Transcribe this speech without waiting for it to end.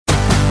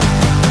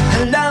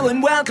Hello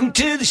and welcome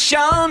to the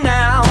show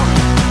now.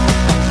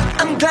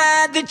 I'm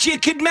glad that you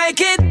could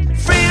make it.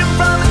 Freedom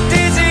from a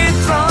dizzy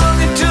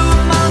throne into a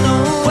mono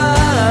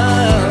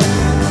world.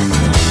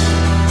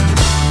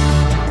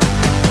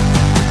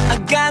 I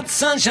got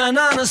sunshine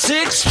on a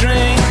six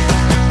string.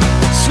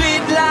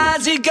 Sweet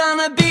lies, you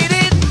gonna beat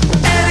it.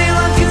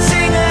 Anyone can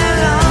sing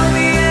along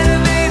the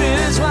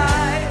elevator's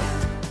wide.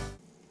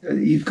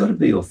 You've got to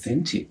be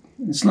authentic.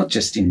 It's not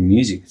just in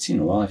music; it's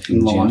in life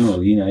in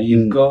general. You know,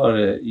 you've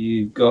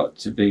got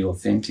to be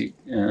authentic.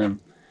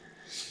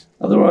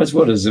 Otherwise,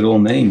 what does it all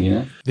mean? You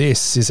know.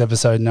 This is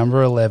episode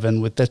number 11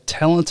 with the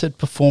talented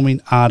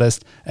performing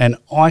artist and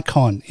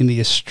icon in the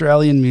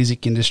Australian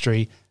music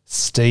industry,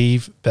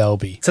 Steve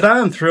Belby. Today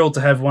I'm thrilled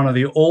to have one of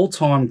the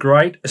all-time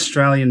great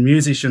Australian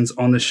musicians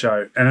on the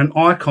show and an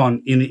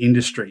icon in the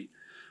industry.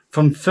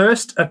 From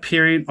first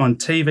appearing on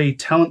TV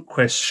talent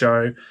quest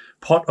show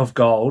Pot of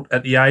Gold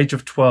at the age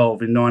of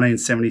 12 in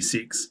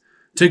 1976,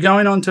 to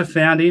going on to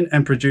founding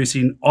and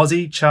producing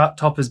Aussie chart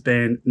toppers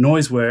band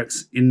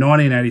Noiseworks in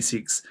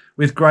 1986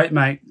 with great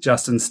mate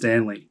Justin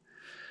Stanley.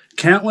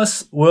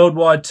 Countless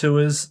worldwide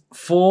tours,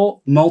 4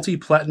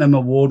 multi-platinum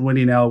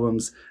award-winning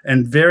albums,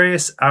 and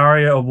various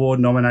ARIA Award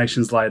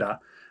nominations later,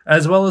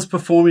 as well as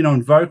performing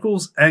on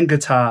vocals and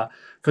guitar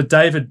for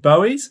David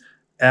Bowie's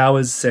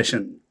Hours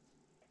session.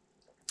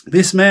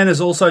 This man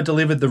has also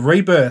delivered the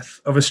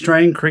rebirth of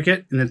Australian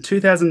cricket in the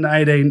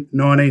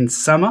 2018-19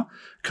 summer,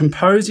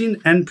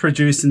 composing and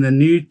producing the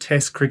new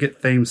Test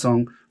cricket theme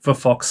song for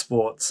Fox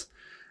Sports,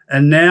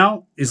 and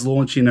now is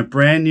launching a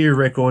brand new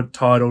record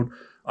titled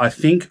I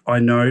Think I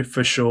Know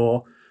For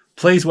Sure.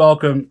 Please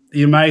welcome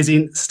the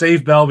amazing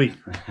Steve Belby.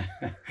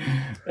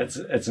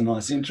 That's a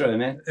nice intro,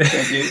 man.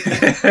 Thank you.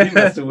 You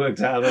must have worked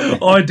hard on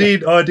it.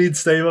 I did,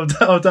 Steve.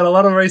 I've done a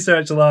lot of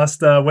research the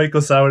last week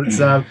or so, and it's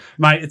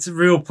mate, it's a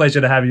real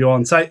pleasure to have you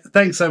on. So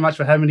thanks so much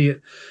for having me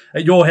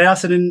at your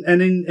house and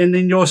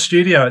in your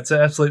studio. It's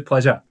an absolute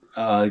pleasure.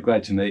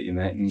 Great to meet you,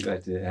 mate, and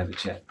great to have a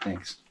chat.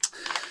 Thanks.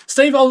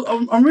 Steve,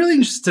 I'm really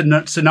interested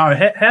to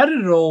know how did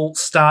it all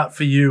start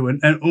for you,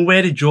 and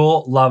where did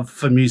your love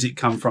for music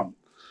come from?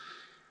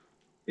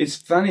 It's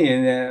funny,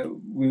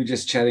 and we were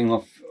just chatting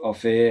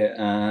off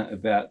air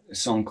about a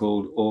song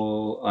called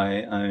 "All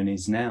I Own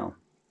Is Now"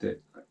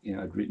 that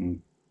I'd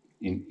written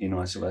in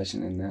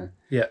isolation, and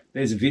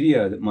there's a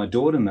video that my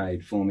daughter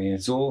made for me.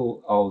 It's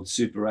all old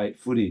Super 8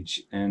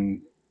 footage,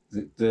 and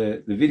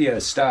the video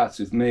starts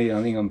with me.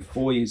 I think I'm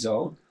 4 years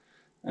old.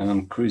 And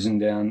I'm cruising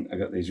down. I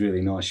got these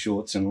really nice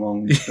shorts and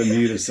long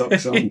Bermuda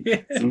socks on,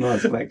 some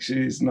nice black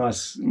shoes,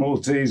 nice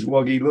Maltese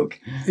woggy look.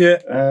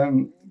 Yeah.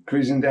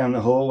 Cruising down the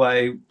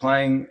hallway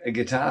playing a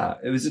guitar.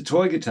 It was a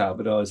toy guitar,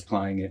 but I was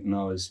playing it and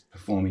I was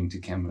performing to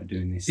camera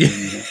doing this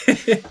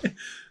thing.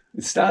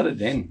 It started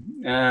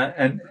then.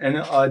 And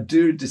I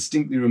do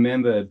distinctly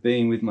remember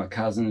being with my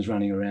cousins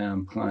running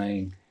around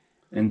playing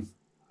and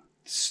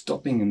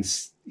stopping and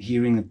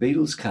hearing the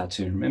Beatles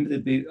cartoon. Remember the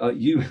Beatles?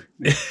 You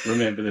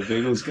remember the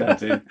Beatles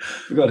cartoon.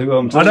 Forgot who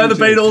I'm talking to. I know the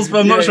Beatles,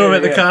 but I'm not sure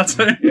about the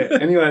cartoon.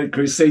 Anyway,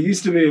 Chris, there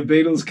used to be a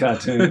Beatles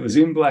cartoon. It was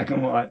in black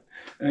and white.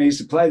 And I used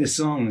to play the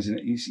songs, and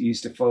it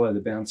used to follow the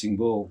bouncing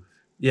ball.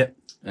 Yep.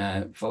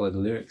 Follow the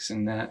lyrics.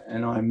 And I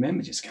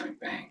remember just going,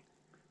 bang.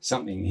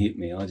 Something hit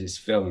me. I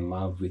just fell in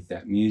love with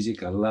that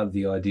music. I loved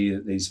the idea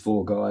that these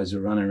 4 guys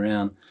were running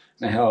around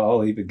and a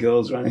whole heap of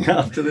girls running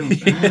after them.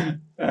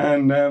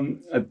 And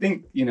I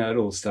think, it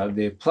all started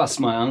there. Plus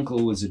my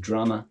uncle was a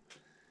drummer.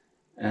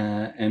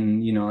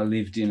 And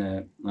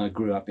I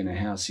grew up in a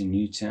house in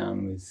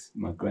Newtown with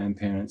my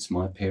grandparents,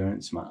 my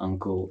parents, my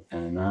uncle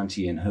and an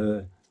auntie and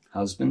her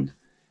husband.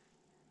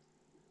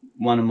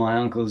 One of my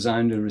uncles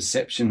owned a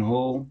reception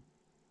hall.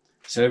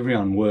 So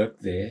everyone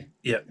worked there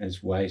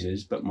as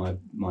waiters, but my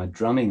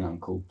drumming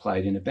uncle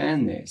played in a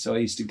band there. So I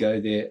used to go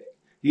there.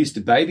 He used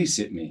to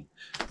babysit me.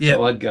 Yep.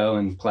 So I'd go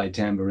and play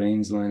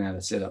tambourines, learn how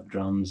to set up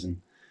drums.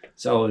 And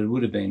so it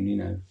would have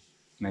been,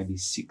 maybe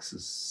 6 or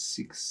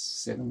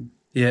 7.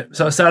 Yeah,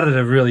 so it started at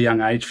a really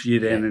young age for you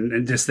then,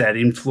 and just that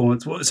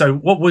influence. So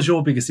what was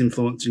your biggest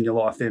influence in your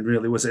life then,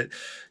 really? Was it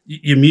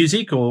your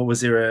music, or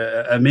was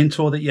there a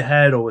mentor that you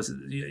had, or was it,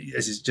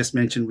 as you just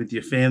mentioned, with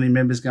your family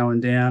members going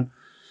down?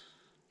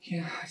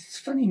 Yeah, it's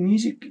funny.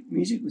 Music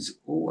was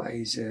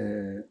always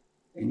an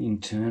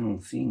internal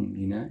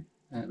thing,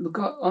 Look,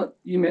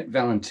 you met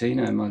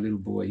Valentino, my little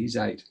boy. He's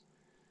 8.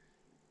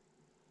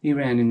 He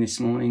ran in this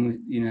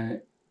morning,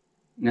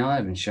 Now I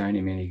haven't shown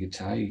him any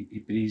guitar,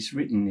 but he's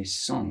written this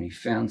song. He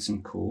found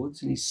some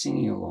chords and he's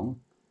singing along,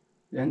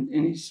 and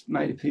he's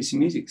made a piece of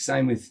music.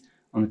 Same with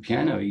on the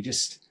piano. He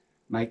just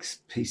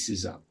makes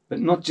pieces up, but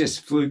not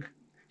just fluke.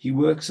 He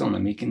works on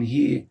them. He can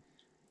hear.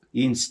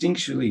 He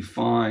instinctually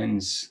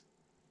finds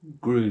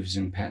grooves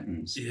and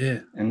patterns. Yeah.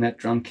 And that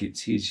drum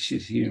kit's he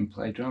should hear him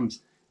play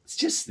drums. It's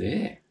just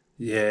there.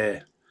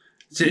 Yeah.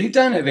 So you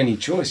don't have any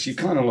choice. You're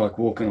kind of like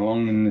walking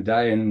along in the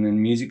day and then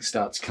music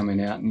starts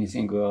coming out and you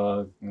think,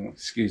 well,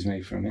 excuse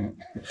me for a minute.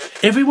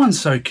 Everyone's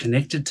so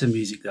connected to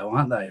music though,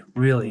 aren't they?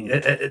 Really.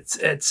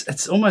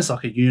 It's almost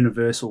like a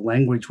universal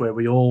language where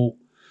we all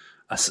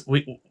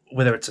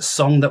whether it's a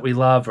song that we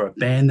love or a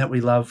band that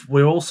we love,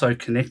 we're also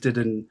connected.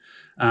 And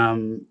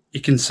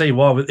you can see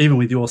why, even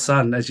with your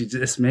son, as you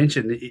just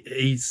mentioned,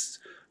 he's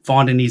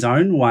finding his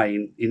own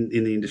way in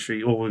the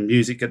industry or in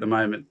music at the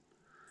moment.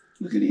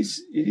 Look, it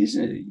is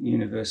a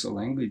universal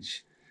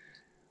language.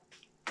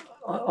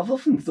 I've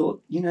often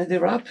thought,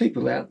 there are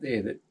people out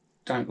there that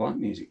don't like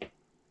music,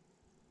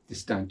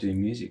 just don't do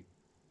music.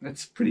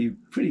 That's pretty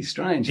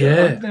strange.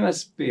 Yeah. They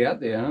must be out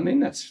there. I mean,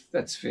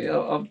 that's fair.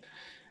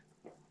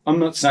 I'm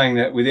not saying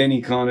that with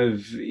any kind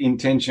of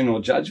intention or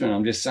judgment.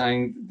 I'm just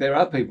saying there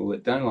are people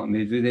that don't like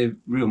music. They're a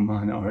real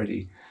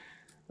minority.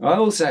 I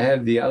also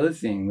have the other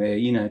thing where,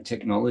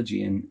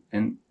 technology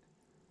and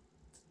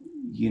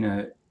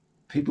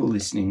people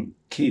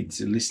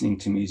kids are listening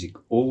to music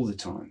all the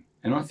time.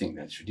 And I think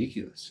that's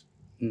ridiculous.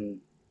 Mm.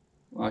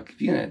 Like,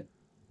 if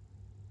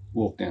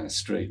walk down the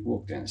street,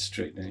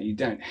 now you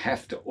don't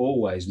have to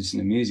always listen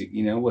to music.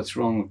 What's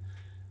wrong?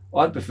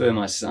 I'd prefer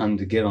my son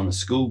to get on a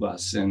school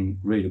bus and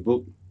read a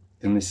book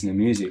than listen to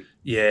music.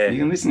 Yeah. You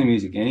can listen to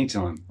music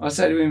anytime. I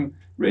say to him,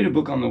 read a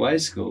book on the way to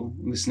school,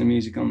 listen to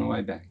music on the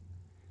way back.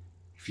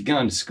 If you're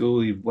going to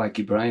school, you wake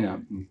your brain up.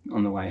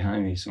 On the way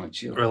home, you just want to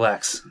chill.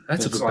 Relax.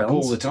 That's a good like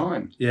balance. all the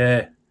time.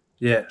 Yeah.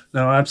 Yeah,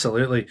 no,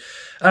 absolutely.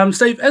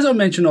 Steve, as I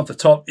mentioned off the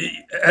top,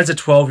 as a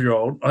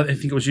 12-year-old, I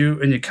think it was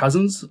you and your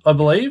cousins, I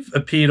believe,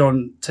 appeared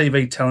on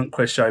TV talent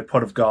quest show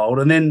Pot of Gold.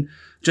 And then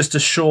just a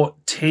short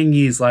 10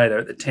 years later,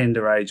 at the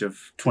tender age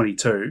of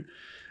 22,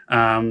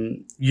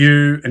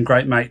 you and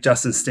great mate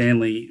Justin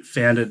Stanley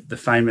founded the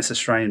famous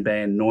Australian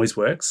band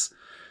Noiseworks.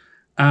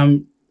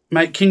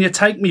 Mate, can you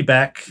take me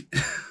back,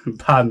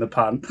 pardon the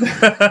pun,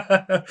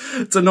 to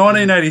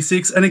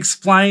 1986 and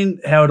explain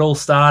how it all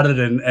started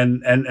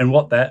and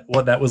what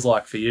that was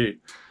like for you?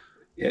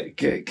 Yeah,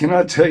 can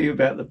I tell you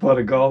about the Pot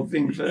of Gold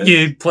thing first?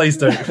 Yeah, please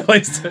do.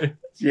 Please do.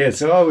 Yeah,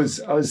 so I was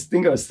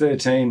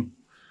 13,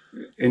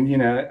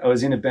 and I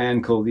was in a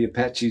band called the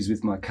Apaches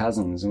with my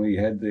cousins, and we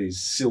had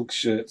these silk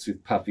shirts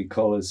with puffy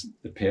collars,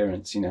 the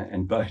parents,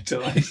 and bow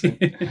ties,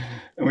 and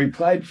we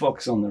played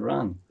Fox on the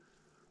Run,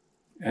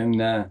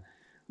 and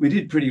we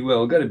did pretty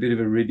well. Got a bit of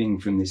a ribbing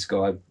from this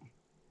guy,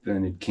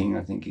 Bernard King,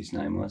 I think his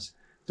name was.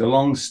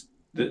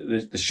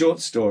 The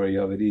short story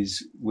of it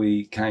is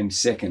we came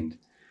second.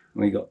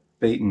 And we got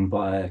beaten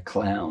by a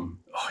clown.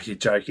 Oh, you're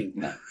joking.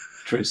 No,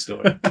 true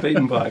story.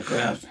 Beaten by a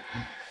clown.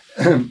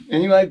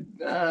 Anyway,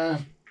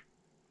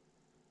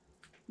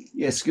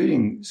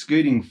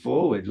 scooting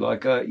forward.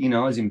 Like, I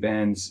was in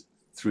bands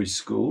through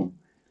school.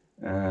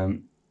 I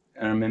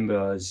remember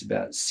I was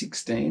about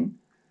 16.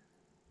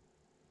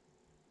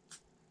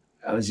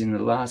 I was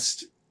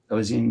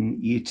in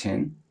year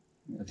 10.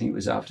 I think it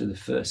was after the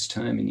first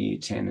term in year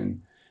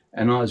 10,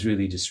 and I was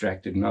really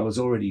distracted, and I was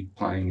already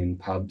playing in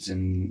pubs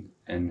and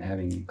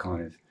having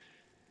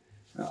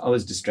I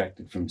was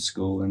distracted from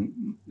school,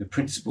 and the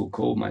principal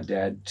called my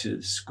dad to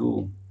the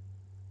school,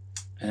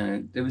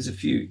 and there was a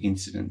few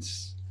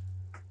incidents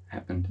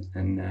happened,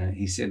 and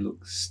he said,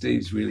 look,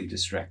 Steve's really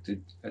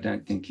distracted. I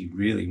don't think he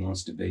really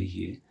wants to be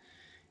here.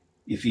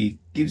 If he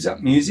gives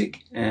up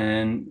music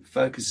and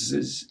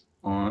focuses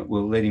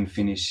we'll let him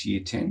finish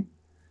year 10.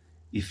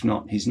 If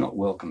not, he's not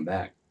welcome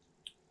back.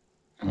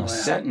 And I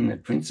sat in the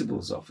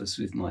principal's office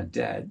with my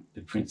dad,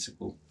 the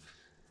principal,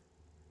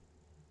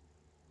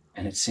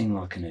 and it seemed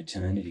like an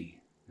eternity.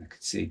 I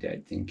could see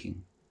Dad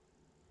thinking.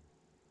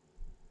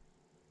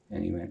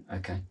 And he went,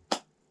 okay,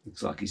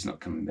 looks like he's not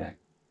coming back.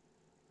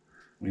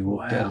 We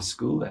walked out of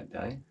school that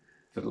day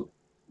for the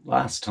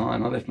last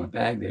time. I left my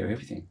bag there,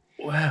 everything.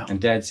 Wow.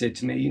 And Dad said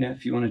to me,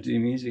 if you want to do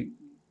music,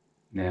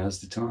 now's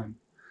the time.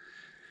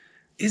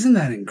 Isn't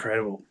that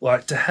incredible?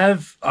 Like, to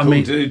have,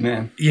 Cool dude,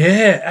 man.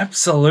 Yeah,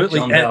 absolutely.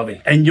 John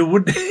Belby. And you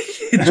would,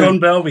 John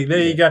Belby,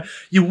 there you go.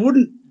 You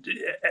wouldn't,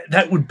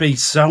 that would be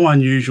so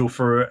unusual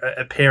for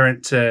a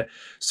parent to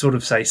sort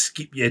of say,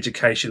 skip your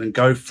education and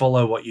go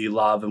follow what you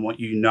love and what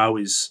you know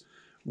is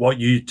what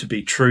you to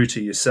be true to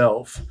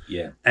yourself.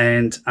 Yeah.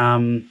 And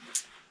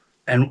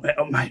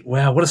mate,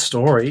 wow, what a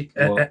story.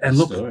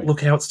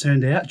 Look how it's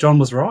turned out. John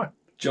was right.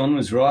 John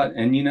was right.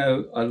 And,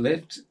 I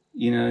left,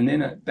 and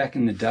then back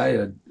in the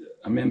day,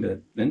 I remember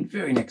the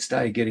very next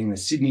day getting the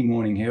Sydney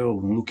Morning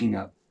Herald and looking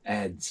up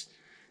ads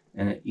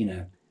and,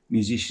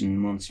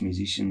 musician wants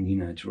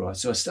musician, to write.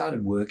 So I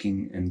started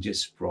working and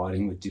just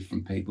writing with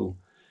different people.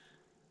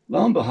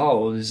 Lo and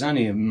behold, it was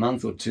only a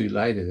month or two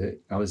later that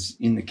I was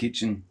in the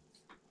kitchen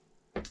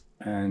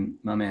and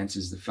Mum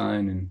answers the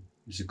phone and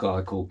there's a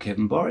guy called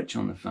Kevin Borich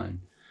on the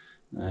phone.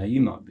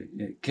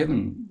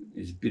 Kevin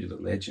is a bit of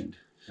a legend.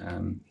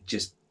 He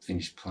just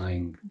finished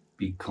playing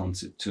big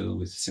concert tour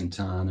with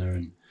Santana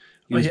and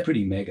he was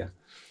pretty mega.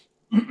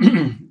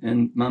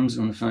 And Mum's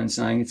on the phone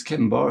saying, it's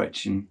Kevin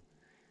Borich and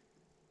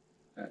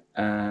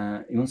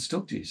he wants to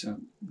talk to you. So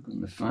I'm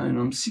on the phone.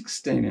 I'm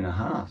 16 and a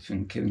half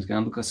and Kevin's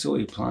going, look, I saw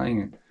you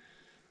playing and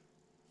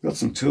got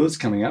some tours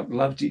coming up.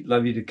 Love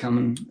you to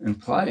come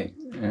and play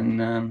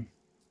and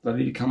love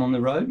you to come on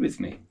the road with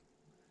me.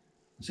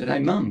 I said, hey,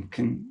 Mum,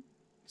 can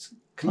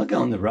I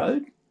go on the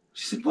road?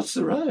 She said, what's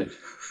the road?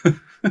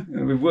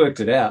 We've worked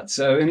it out.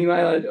 So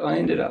anyway, I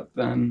ended up,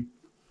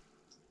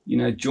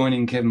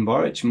 joining Kevin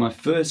Borich.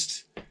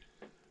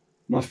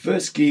 My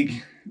first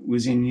gig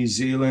was in New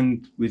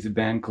Zealand with a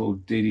band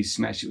called DD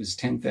Smash. It was a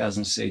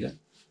 10,000 seater.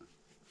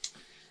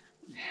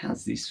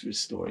 How's this for a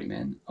story,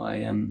 man?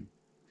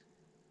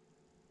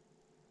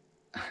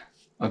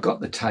 I got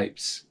the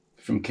tapes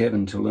from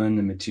Kevin to learn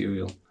the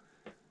material.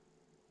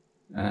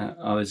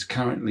 I was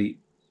currently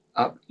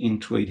up in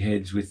Tweed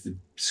Heads with the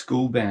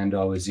school band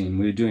I was in.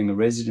 We were doing a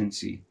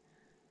residency.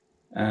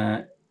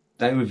 They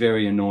were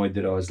very annoyed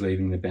that I was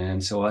leaving the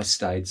band, so I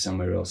stayed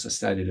somewhere else. I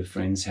stayed at a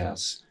friend's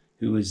house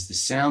who was the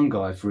sound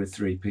guy for a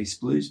 3-piece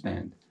blues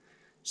band.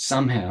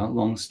 Somehow,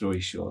 long story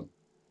short,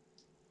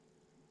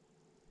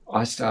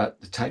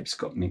 the tapes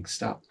got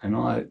mixed up and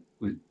I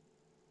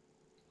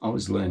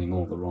was learning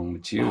all the wrong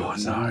material. Oh,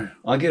 no.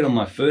 I get on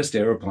my first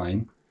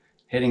aeroplane,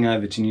 heading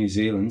over to New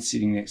Zealand,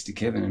 sitting next to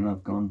Kevin, and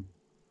I've gone,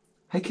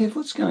 "Hey, Kev,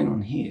 what's going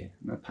on here?"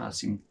 And I'm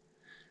passing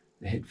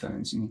the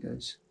headphones, and he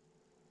goes,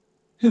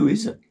 "Who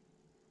is it?"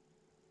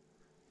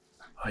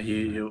 Oh,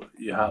 your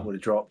heart would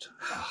have dropped.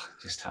 Oh,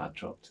 just heart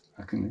dropped.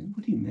 What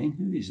do you mean,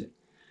 who is it?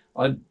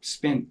 I'd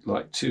spent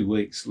like 2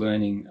 weeks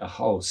learning a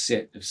whole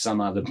set of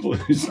some other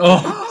blues.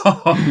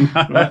 Oh,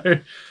 no.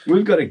 Right?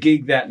 We've got a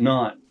gig that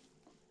night.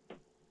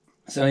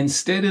 So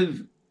instead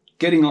of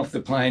getting off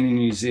the plane in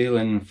New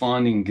Zealand and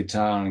finding a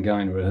guitar and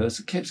going to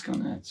rehearsal, Kev's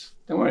gone, "No,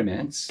 don't worry,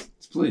 man. It's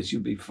blues.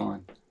 You'll be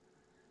fine."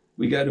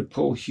 We go to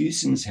Paul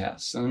Hewson's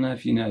house. I don't know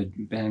if you know a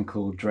band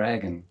called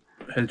Dragon.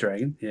 Heard of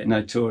Dragon, yeah.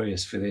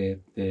 Notorious for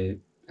their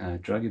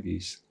drug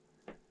abuse.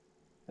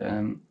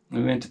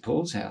 We went to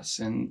Paul's house,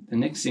 and the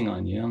next thing I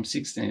knew, I'm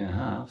 16 and a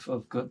half,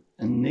 I've got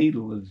a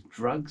needle of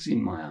drugs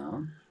in my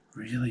arm.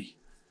 Really?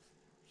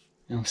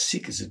 And I'm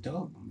sick as a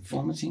dog. I'm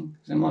vomiting.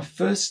 So my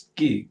first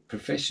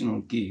professional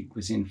gig,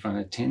 was in front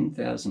of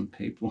 10,000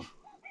 people.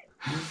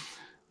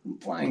 I'm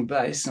playing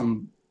bass,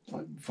 I'm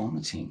like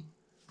vomiting.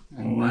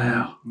 And,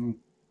 wow.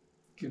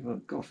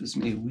 Offers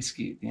me a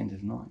whiskey at the end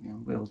of the night.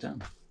 Well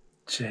done.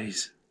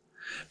 Jeez.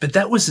 But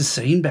that was the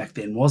scene back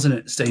then, wasn't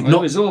it, Steve? Well,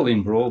 it was all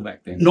in brawl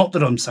back then. Not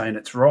that I'm saying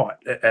it's right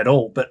at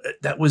all, but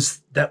that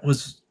was.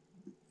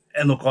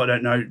 And look, I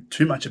don't know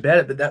too much about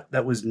it, but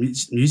that was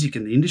music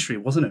in the industry,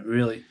 wasn't it?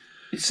 Really,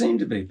 it seemed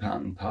to be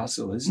part and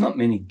parcel. There's not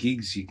many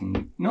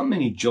not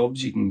many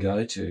jobs you can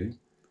go to,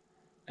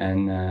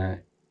 and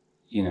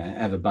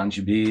have a bunch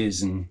of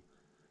beers and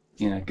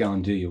go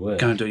and do your work.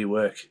 Go and do your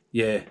work,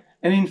 yeah.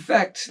 And in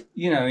fact,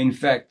 with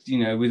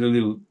a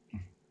little,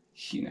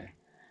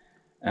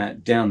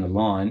 down the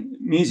line,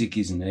 music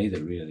isn't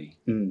either really.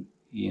 Mm.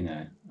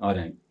 I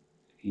don't.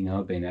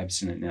 I've been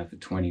abstinent now for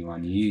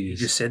 21 years.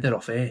 You just said that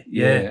off air.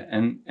 Yeah.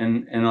 And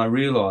I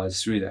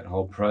realised through that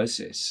whole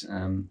process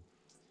that,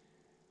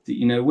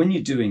 when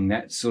you're doing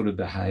that sort of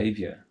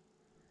behaviour,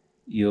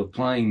 you're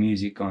playing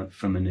music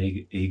from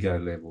an ego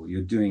level.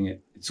 You're doing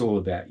it, it's all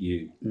about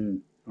you,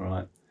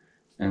 right?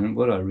 And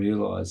what I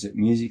realised that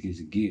music is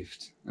a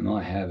gift, and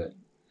I have it,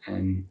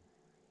 and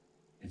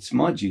it's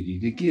my duty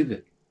to give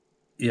it.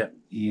 Yeah.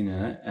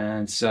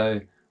 And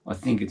so I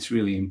think it's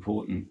really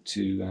important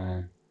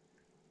to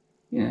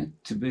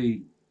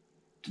be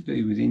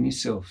within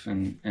yourself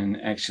and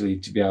actually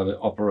to be able to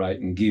operate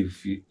and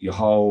give your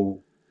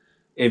whole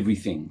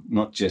everything,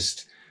 not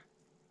just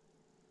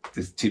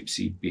the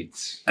tipsy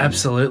bits.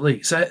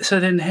 Absolutely. So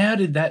then how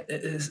did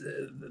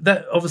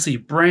that obviously a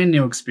brand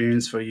new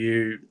experience for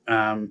you,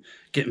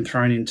 getting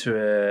thrown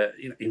into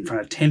in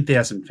front of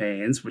 10,000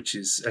 fans, which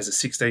is as a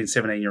 16,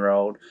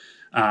 17-year-old,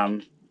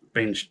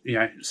 being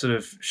sort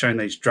of shown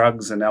these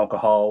drugs and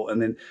alcohol,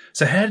 and then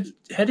so how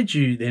did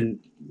you then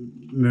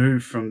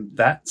move from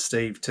that,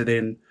 Steve, to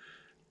then,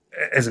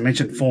 as I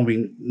mentioned,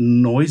 forming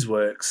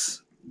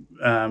Noiseworks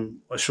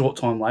a short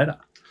time later?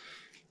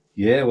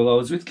 Yeah, well, I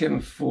was with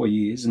Kevin for 4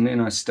 years, and then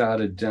I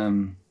started,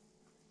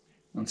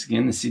 once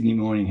again, the Sydney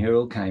Morning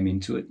Herald came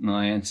into it, and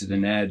I answered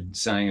an ad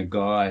saying a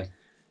guy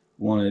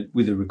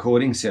with a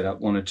recording setup,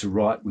 wanted to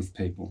write with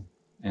people.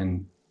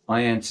 And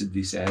I answered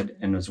this ad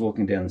and was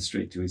walking down the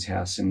street to his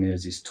house, and there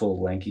was this tall,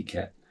 lanky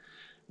cat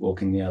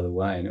walking the other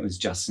way, and it was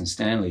Justin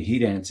Stanley.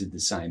 He'd answered the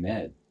same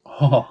ad.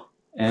 Oh,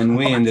 and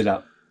we ended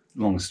up,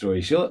 long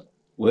story short,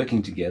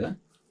 working together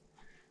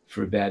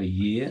for about a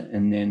year,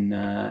 and then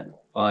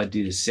I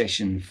did a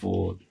session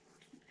for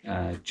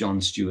John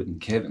Stewart and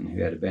Kevin,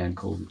 who had a band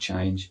called The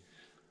Change.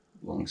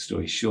 Long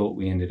story short,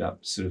 we ended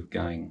up sort of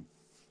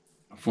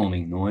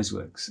forming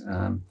Noiseworks.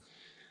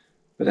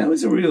 But that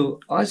was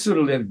I sort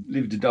of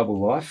lived a double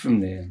life from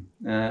there.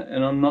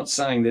 And I'm not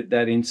saying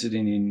that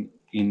incident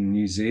in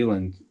New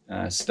Zealand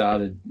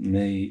started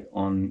me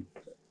on,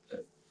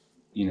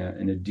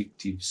 an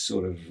addictive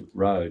sort of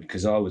road,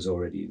 because I was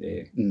already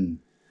there. Mm.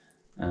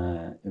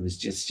 It was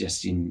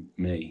just in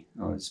me.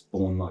 I was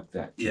born like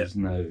that. Yep. There's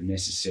no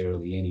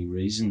necessarily any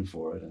reason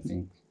for it, I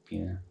think,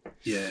 Yeah.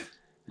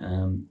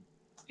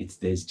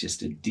 There's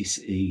just a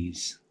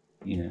dis-ease,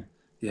 Yeah.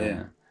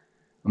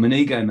 I'm an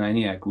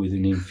egomaniac with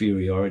an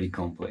inferiority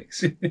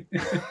complex.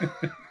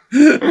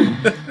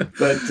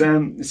 But,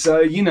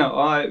 so,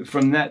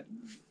 from that,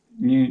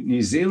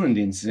 New Zealand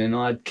incident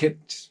I'd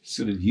kept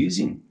sort of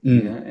using,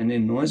 you know, and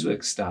then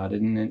Noiseworks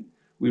started, and then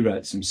we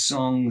wrote some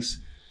songs.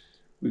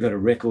 We got a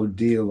record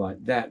deal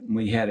like that, and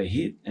we had a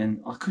hit,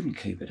 and I couldn't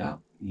keep it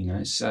up, you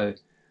know. So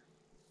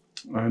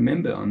I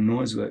remember on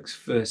Noiseworks'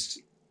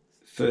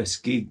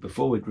 first gig,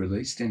 before we'd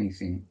released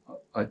anything,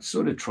 I'd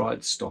sort of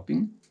tried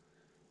stopping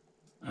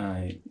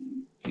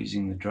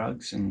using the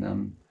drugs,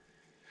 and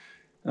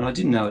I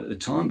didn't know it at the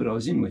time, but I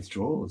was in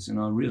withdrawals, and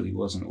I really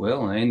wasn't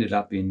well. I ended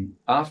up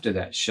after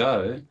that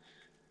show,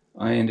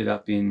 I ended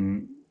up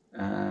in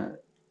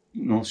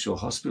North Shore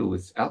Hospital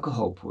with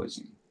alcohol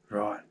poisoning.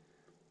 Right.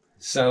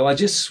 So I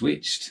just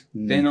switched.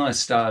 Then I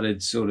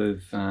started sort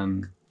of,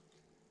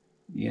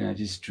 you know,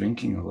 just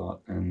drinking a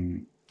lot,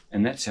 and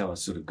that's how I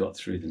sort of got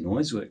through the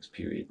Noiseworks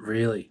period.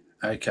 Really?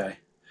 Okay.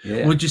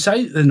 Yeah. Would you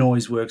say the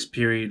Noiseworks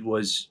period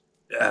was?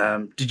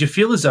 Did you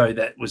feel as though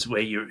that was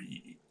where you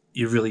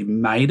really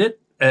made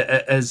it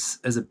as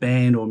a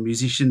band or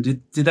musician?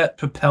 Did that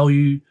propel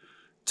you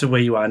to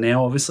where you are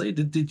now? Obviously,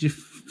 did you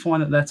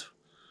find that that's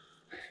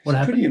what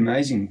happened? Pretty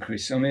amazing,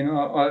 Chris. I mean,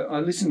 I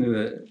listened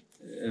to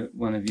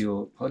one of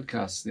your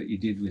podcasts that you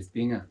did with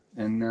Binger,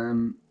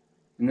 and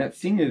that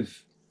thing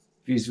of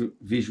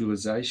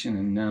visualization,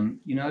 and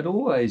you know, I'd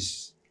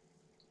always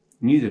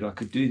knew that I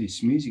could do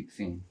this music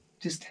thing.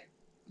 Just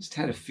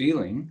had a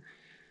feeling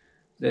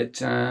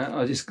that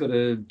I just got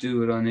to do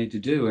what I need to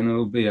do, and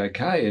it'll be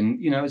okay. And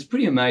you know, it's a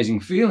pretty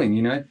amazing feeling,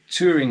 you know,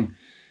 touring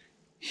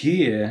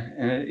here,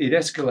 and it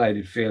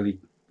escalated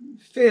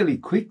fairly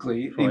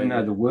quickly, even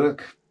though the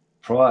work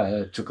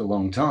prior took a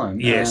long time.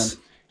 Yes.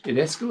 It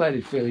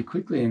escalated fairly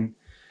quickly, and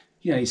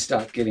you know, you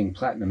start getting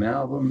platinum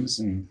albums,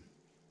 and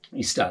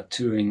you start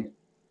touring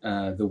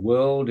the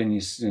world,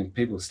 and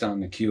people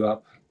starting to queue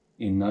up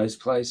in those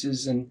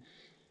places, and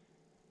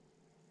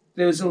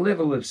there was a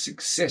level of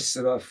success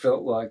that I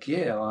felt like,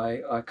 yeah,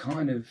 I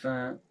kind of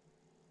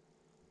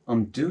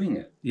I'm doing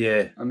it.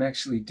 Yeah, I'm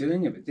actually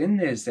doing it. But then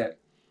there's that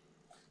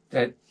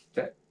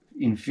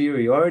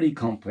inferiority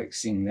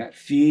complex thing, that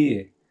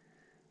fear.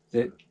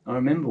 That I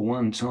remember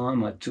one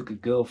time I took a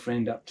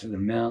girlfriend up to the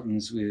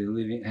mountains. We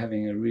were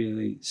having a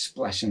really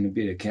splashing a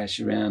bit of cash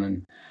around,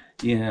 and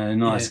you know, a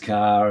nice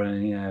car,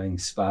 and you know, having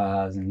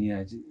spas, and you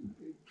know,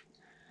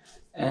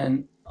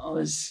 and I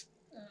was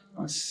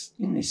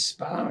in this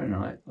spa, and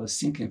I was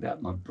thinking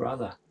about my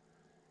brother,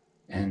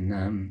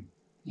 and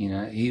you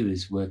know, he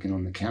was working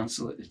on the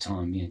council at the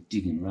time, you know,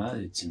 digging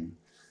roads, and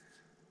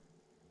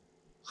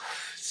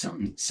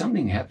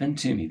something happened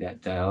to me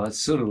that day. I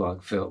sort of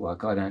like felt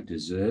like I don't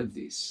deserve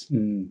this.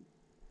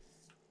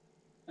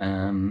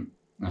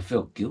 I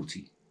felt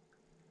guilty.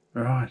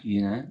 Right.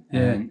 You know,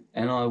 Yeah.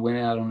 And I went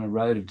out on a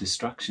road of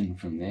destruction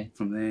from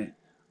there.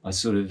 I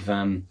sort of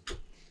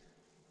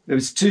there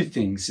was two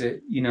things.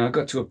 You know, I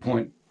got to a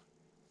point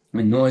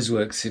when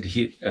Noiseworks had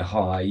hit a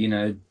high. You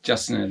know,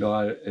 Justin and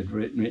I had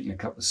written a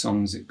couple of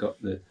songs that got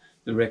the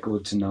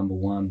record to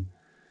 #1,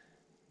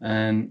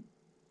 and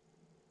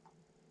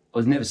I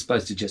was never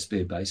supposed to just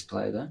be a bass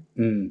player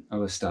though.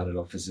 I started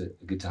off as a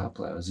guitar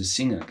player. I was a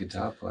singer,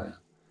 guitar player.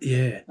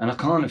 Yeah. And I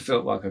kind of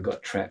felt like I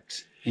got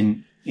trapped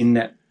in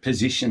that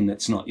position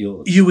that's not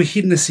yours. You were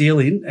hitting the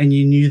ceiling, and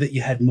you knew that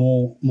you had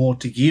more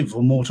to give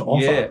or more to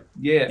offer.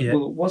 Yeah.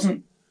 Well,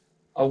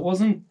 I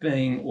wasn't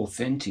being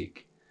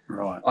authentic.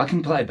 Right. I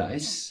can play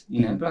bass,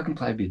 you know, but I can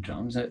play a bit of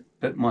drums.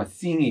 But my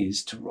thing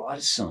is to write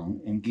a song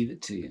and give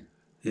it to you.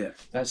 Yeah.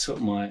 That's what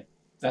my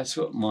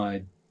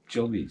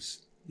job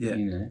is. Yeah.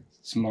 You know,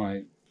 it's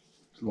my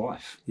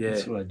life. Yeah.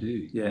 That's what I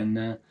do. Yeah. And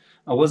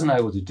I wasn't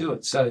able to do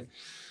it. So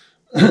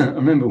I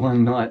remember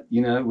one night,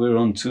 you know, we were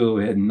on tour.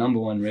 We had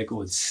 #1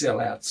 records,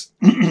 sellouts,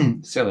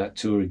 sellout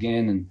tour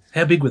again. And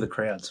how big were the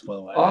crowds, by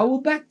the way? Oh,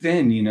 well, back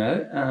then, you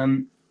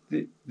know,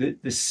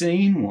 the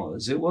scene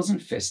it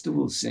wasn't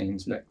festival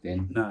scenes back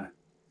then. No.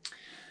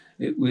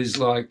 It was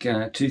like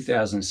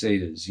 2,000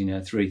 seaters, you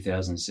know,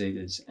 3,000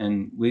 seaters.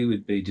 And we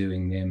would be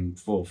doing them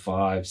 4,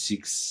 5,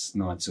 6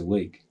 nights a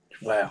week.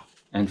 Wow.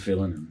 And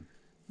filling them.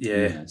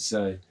 Yeah. You know,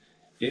 so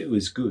it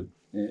was good.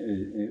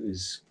 It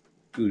was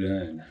good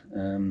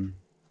earn.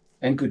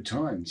 And good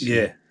times.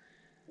 Yeah.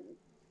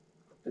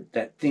 But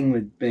that thing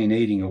had been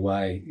eating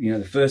away. You know,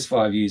 the first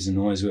 5 years of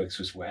Noiseworks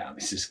was, wow,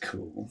 this is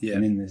cool. Yeah.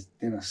 And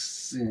then I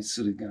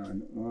sort of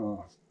going,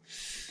 oh,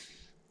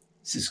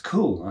 this is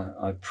cool.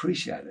 I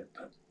appreciate it.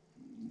 But,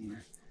 you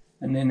know.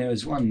 And then there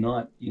was one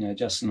night, you know,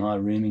 Justin and I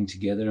rooming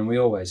together, and we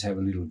always have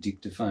a little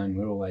dictaphone.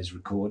 We're always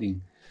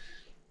recording.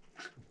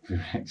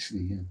 We're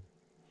actually,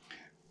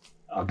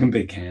 I can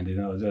be candid.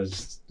 I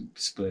was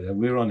split up.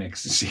 We were on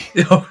ecstasy.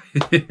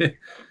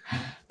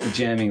 We're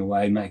jamming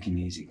away, making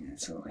music. And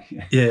it's all like,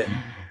 Yeah.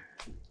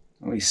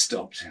 And we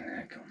stopped and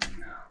I go,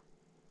 no.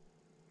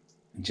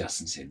 And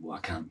Justin said, why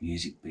can't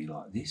music be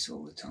like this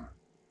all the time?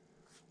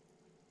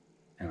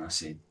 And I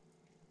said,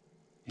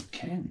 it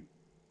can.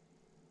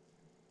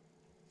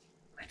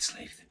 Let's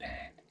leave the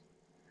band.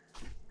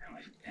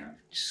 And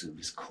it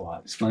was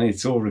quiet. It's funny,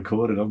 it's all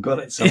recorded. I've got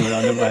it somewhere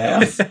under my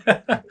house.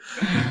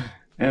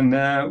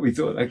 And we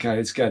thought, okay,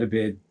 let's go to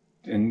bed.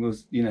 we'll,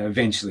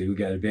 eventually we'll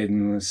go to bed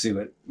and we'll see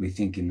what we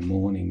think in the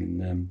morning.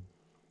 And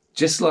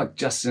just like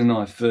Justin and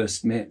I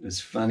first met, it was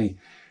funny.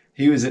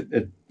 He was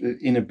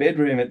in a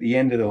bedroom at the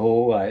end of the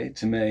hallway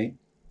to me,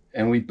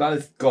 and we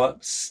both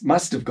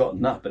must have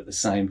gotten up at the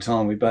same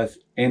time. We both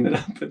ended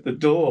up at the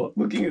door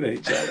looking at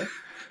each other,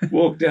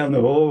 walked down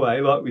the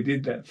hallway like we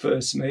did that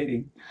first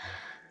meeting.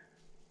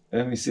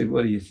 And we said,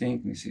 "What do you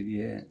think?" And we said,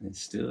 "Yeah,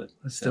 let's do it."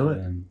 Let's do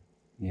it.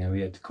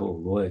 We had to call a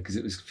lawyer because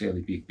it was a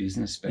fairly big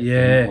business back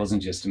Yeah. then. It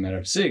wasn't just a matter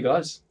of, "See you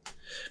guys."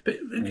 But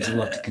There's a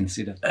lot to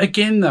consider.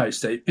 again, though,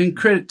 Steve, and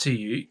credit to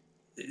you,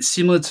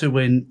 similar to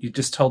when you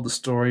just told the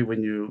story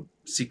when you were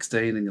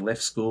 16 and you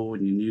left school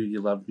and you knew you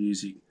loved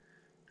music.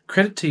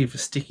 Credit to you for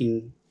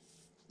sticking.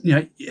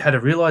 You had a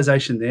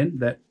realization then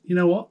that, you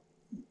know what,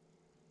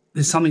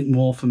 there's something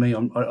more for me.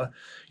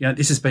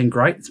 This has been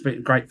great. It's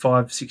been great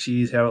 5-6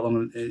 years, how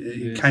long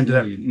it came to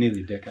that.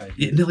 Nearly a decade.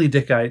 Yeah, nearly a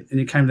decade, and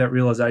you came to that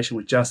realization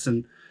with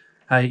Justin.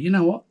 Hey, you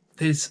know what?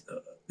 This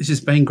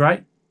has been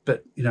great,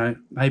 but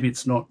maybe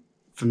it's not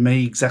for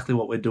me exactly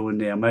what we're doing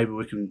now. Maybe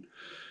we can,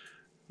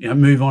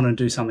 move on and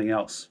do something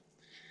else.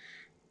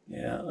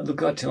 Yeah,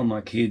 look, I tell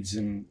my kids,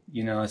 and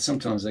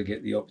sometimes I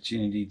get the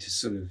opportunity to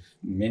sort of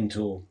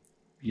mentor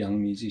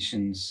young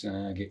musicians.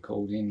 Get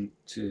called in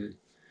to,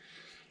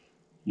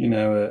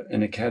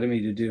 an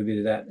academy to do a bit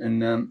of that,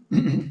 and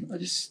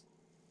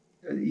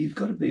you've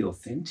got to be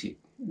authentic.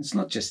 It's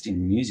not just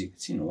in music;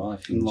 it's in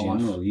life in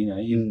general.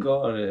 You've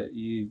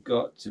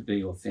got to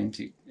be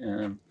authentic.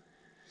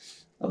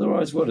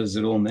 Otherwise, what does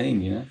it all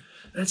mean?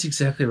 That's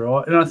exactly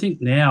right. And I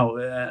think now,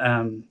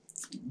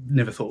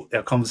 never thought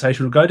our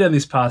conversation would go down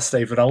this path,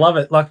 Steve, but I love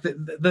it. Like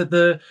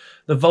the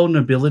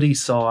vulnerability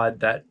side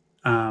that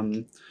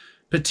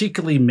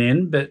particularly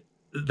men, but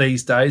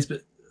these days,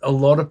 but a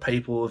lot of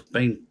people have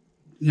been,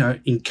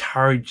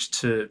 encouraged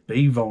to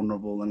be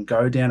vulnerable and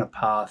go down a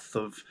path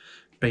of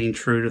being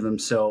true to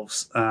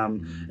themselves.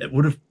 It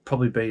would have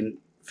probably been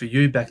for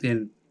you back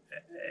then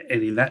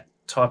and in that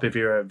type of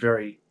era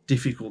very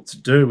difficult to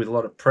do with a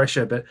lot of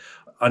pressure, but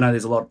I know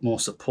there's a lot more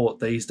support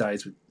these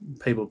days with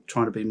people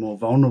trying to be more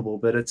vulnerable,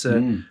 but it's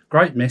a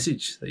great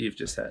message that you've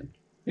just had.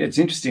 Yeah, it's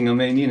interesting. I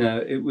mean,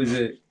 it was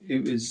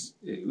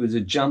a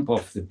jump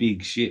off the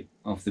big ship,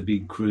 off the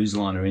big cruise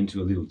liner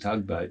into a little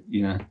tugboat,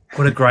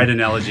 What a great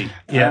analogy.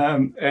 Yeah.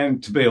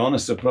 And to be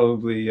honest, I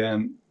probably,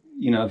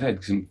 I've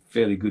had some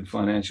fairly good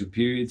financial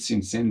periods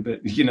since then, but,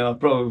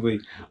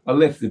 I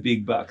left the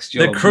big bucks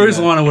job. The cruise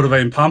liner would have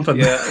been pumping.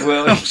 Yeah,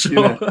 well, I'm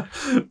sure.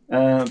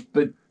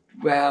 But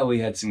wow, we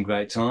had some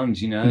great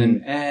times,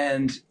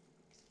 and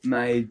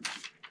made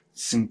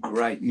some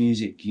great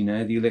music,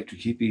 the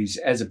Electric Hippies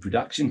as a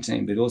production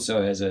team, but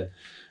also as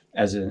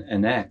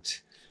an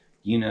act.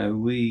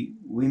 We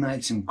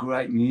made some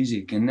great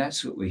music, and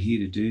that's what we're here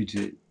to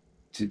do,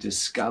 to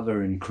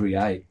discover and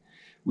create.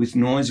 With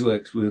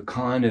Noiseworks, we were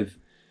kind of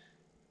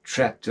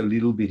trapped a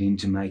little bit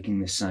into making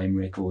the same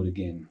record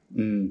again.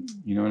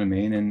 You know what I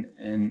mean?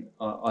 And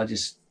I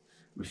just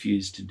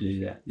refused to do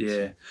that.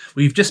 Yeah.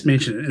 Well, you've just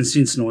mentioned it, and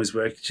since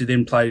Noiseworks, you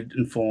then played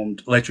and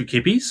formed Electric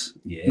Hippies,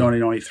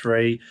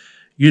 1993,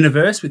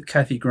 Universe with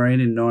Kathy Green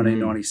in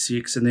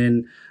 1996, and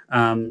then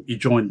you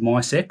joined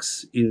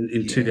MySex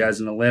in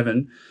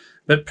 2011.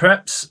 But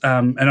perhaps,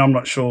 and I'm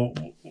not sure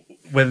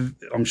whether,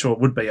 I'm sure it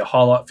would be a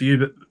highlight for you,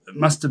 but it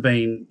must have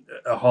been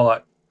a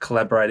highlight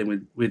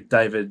collaborating with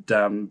David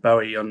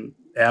Bowie on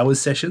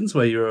Hours sessions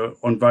where you're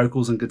on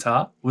vocals and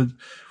guitar. Would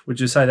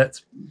you say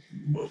that's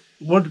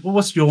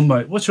what's your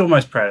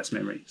most proudest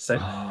memory, Steve?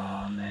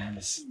 Oh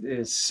man,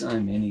 there's so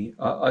many.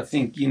 I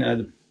think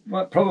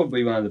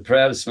probably one of the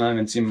proudest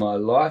moments in my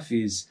life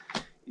is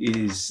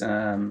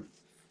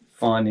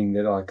finding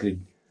that I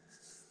could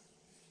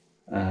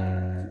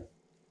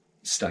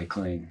stay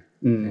clean.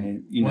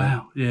 And,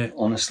 wow, yeah.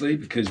 Honestly,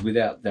 because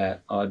without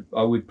that,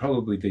 I would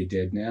probably be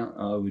dead now.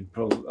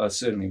 I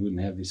certainly wouldn't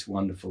have this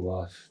wonderful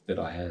life that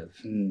I have.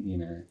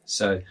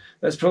 So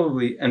that's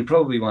probably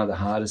one of the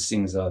hardest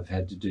things I've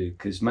had to do,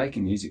 because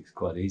making music is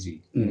quite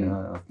easy.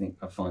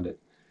 I find it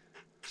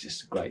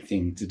just a great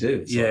thing to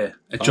do.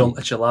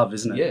 It's your love,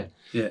 isn't it?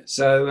 Yeah.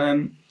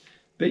 So,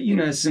 but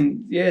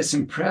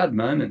some proud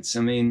moments.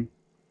 I mean,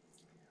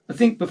 I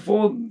think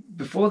before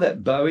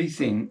that Bowie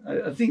thing,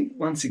 I think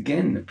once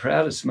again the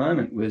proudest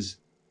moment was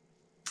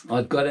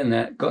I'd gotten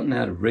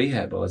out of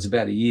rehab. I was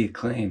about a year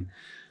clean,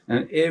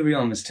 and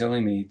everyone was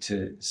telling me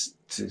to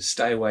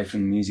stay away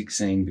from the music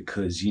scene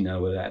because you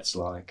know what that's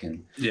like,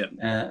 and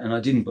I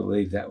didn't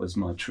believe that was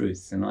my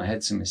truth, and I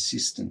had some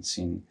assistance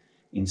in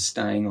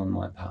staying on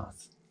my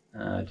path.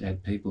 I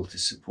had people to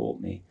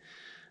support me.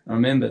 I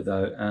remember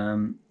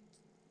though,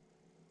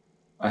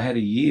 I had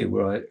a year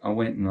where I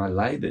went and I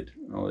laboured.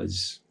 I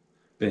was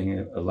being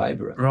a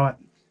labourer. Right.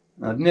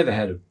 I'd never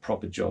had a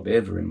proper job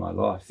ever in my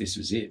life. This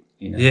was it,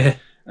 Yeah.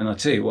 And I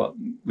tell you what,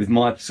 with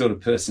my sort of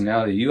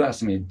personality, you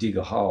asked me to dig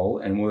a hole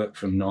and work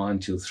from 9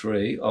 till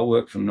 3. I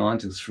work from 9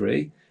 till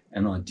 3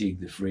 and I dig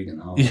the friggin'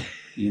 hole,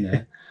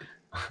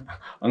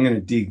 I'm going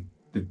to dig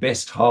the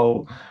best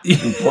hole you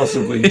can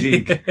possibly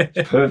dig.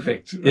 It's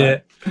perfect. Right? Yeah.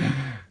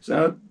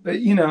 So, but,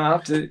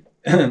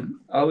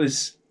 I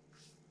was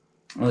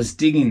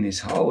digging this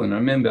hole, and I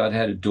remember I'd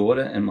had a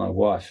daughter and my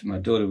wife. My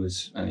daughter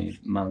was only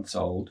months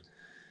old,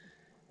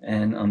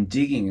 and I'm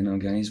digging, and I'm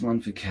going, "Here's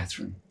one for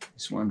Catherine.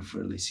 There's one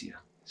for Alicia.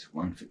 There's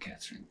one for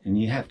Catherine." And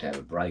you have to have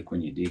a break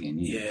when you're digging.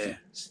 You're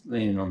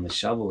leaning on the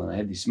shovel, and I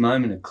had this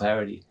moment of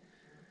clarity.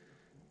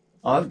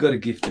 I've got a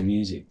gift of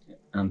music.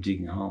 I'm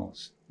digging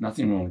holes.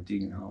 Nothing wrong with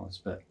digging holes,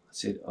 but I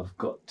said I've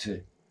got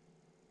to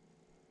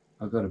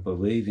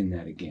believe in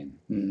that again.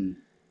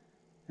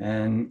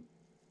 And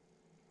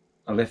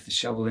I left the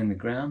shovel in the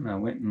ground, and I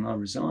went and I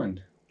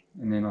resigned.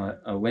 And then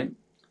I went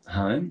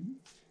home,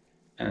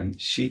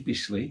 and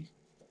sheepishly,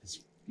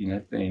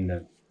 being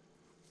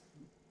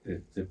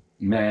the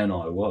man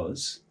I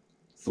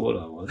thought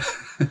I was,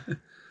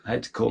 I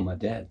had to call my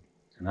dad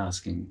and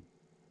ask him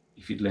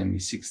if he'd lend me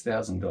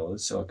 $6,000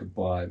 so I could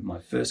buy my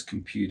first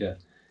computer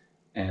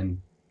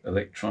and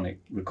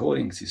electronic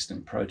recording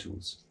system, Pro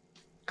Tools,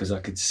 because I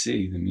could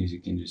see the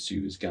music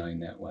industry was going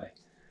that way.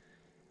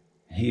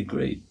 He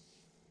agreed.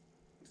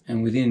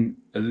 And within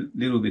a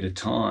little bit of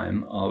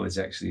time, I was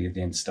actually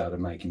then started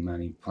making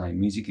money playing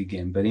music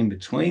again. But in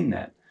between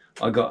that,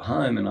 I got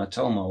home and I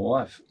told my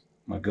wife,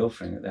 my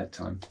girlfriend at that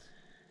time,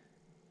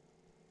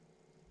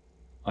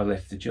 I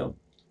left the job.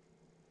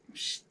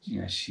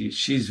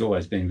 She's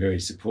always been very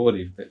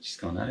supportive, but she's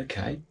gone,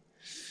 okay.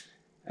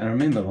 And I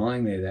remember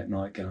lying there that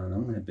night going,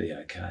 I'm going to be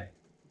okay.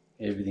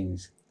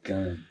 Everything's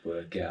going to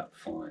work out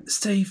fine.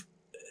 Steve,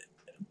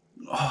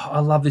 I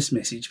love this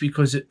message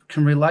because it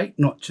can relate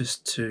not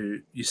just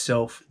to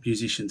yourself,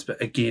 musicians,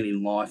 but again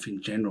in life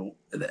in general.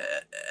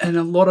 And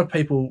a lot of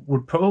people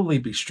would probably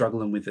be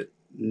struggling with it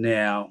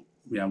now.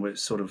 We're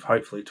sort of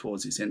hopefully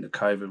towards this end of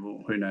COVID,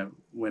 or who knows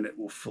when it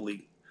will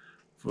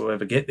we'll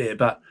ever get there.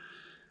 But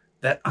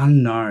that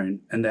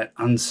unknown and that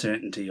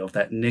uncertainty of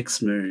that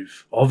next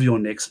move, of your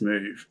next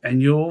move,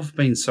 and you've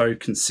been so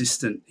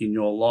consistent in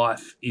your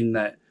life in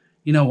that,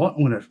 you know what,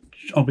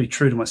 I'll be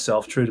true to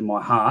myself, true to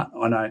my heart.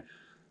 I know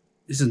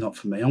this is not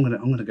for me. I'm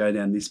gonna go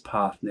down this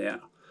path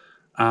now.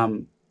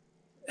 How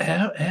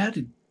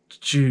did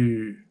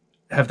you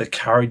have the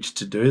courage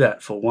to do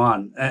that, for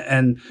one,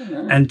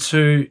 and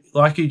two,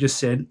 like you just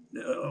said,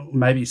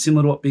 maybe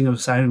similar to what Bing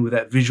was saying with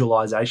that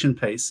visualization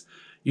piece,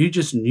 you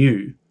just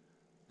knew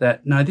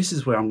that no, this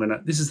is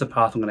the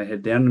path I'm gonna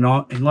head down,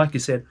 and like you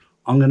said,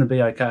 I'm gonna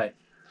be okay.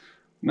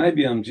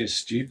 Maybe I'm just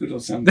stupid or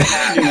something,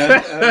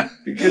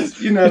 because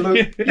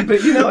look,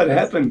 but you know what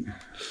happened.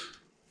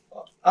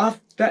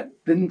 After that,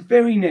 the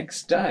very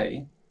next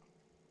day,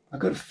 I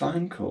got a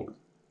phone call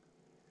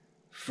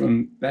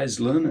from Baz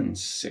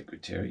Luhrmann's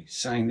secretary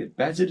saying that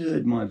Baz had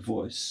heard my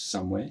voice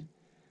somewhere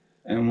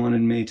and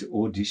wanted me to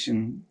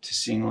audition to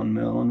sing on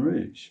Moulin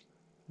Rouge.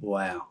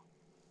 Wow.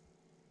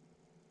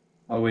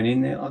 I went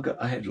in there,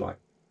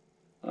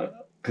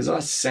 because I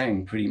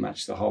sang pretty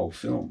much the whole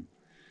film.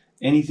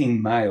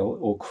 Anything male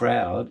or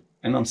crowd,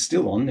 and I'm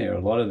still on there,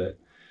 a lot of it,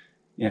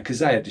 because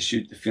they had to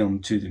shoot the film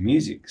to the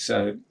music.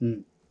 So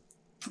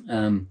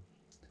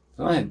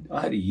I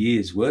had a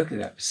year's work of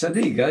that. So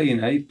there you go,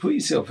 you put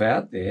yourself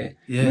out there,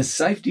 and the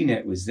safety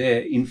net was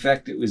there. In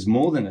fact, it was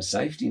more than a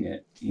safety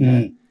net.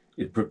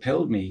 It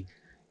propelled me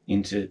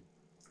into,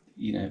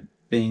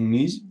 being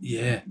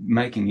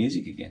making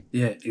music again.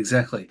 Yeah,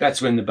 exactly. That's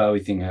when the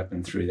Bowie thing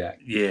happened through that.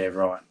 Yeah,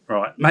 right.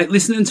 Mate,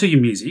 listening to your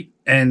music,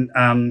 and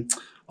I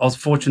was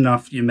fortunate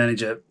enough, your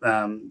manager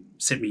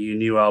sent me your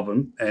new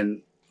album,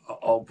 and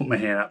I'll put my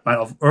hand up. Mate,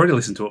 I've already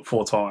listened to it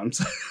 4 times.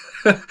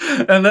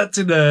 And that's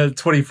in a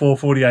 24,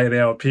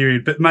 48-hour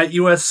period. But, mate,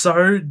 you are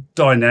so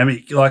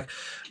dynamic. Like,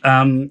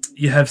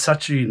 you have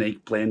such a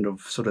unique blend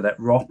of sort of that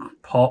rock,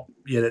 pop,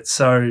 yet it's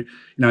so,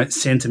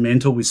 it's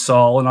sentimental with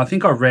soul. And I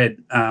think I read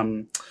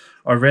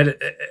it,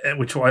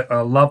 which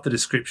I love the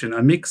description,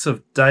 a mix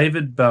of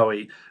David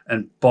Bowie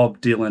and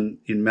Bob Dylan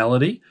in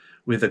melody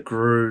with the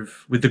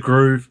groove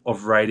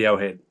of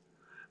Radiohead.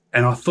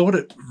 And I thought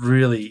it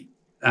really,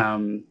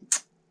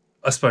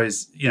 I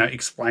suppose,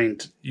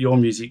 explained your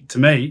music to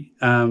me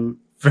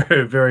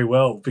very, very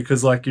well,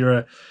 because like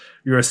you're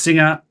a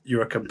singer,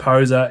 you're a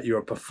composer, you're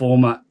a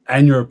performer,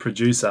 and you're a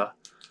producer.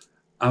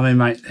 I mean,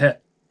 mate,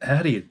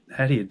 how do you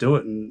do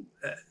it,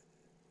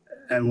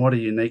 and what a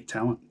unique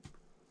talent.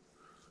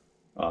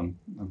 I'm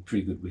a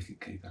pretty good wicket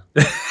keeper.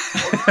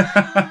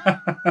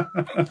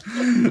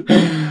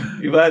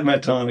 If I had my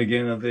time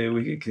again, I'd be a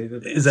wicket keeper.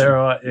 Is that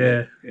right?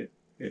 Yeah.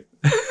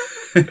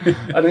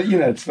 I don't,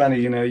 it's funny,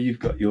 you've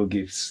got your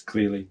gifts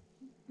clearly,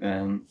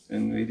 and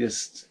we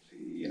just,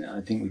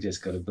 I think we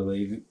just got to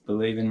believe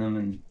in them,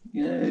 and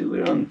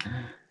we're on,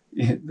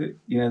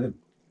 the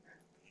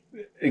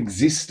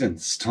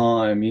existence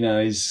time,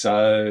 is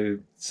so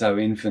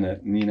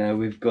infinite, and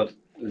we've got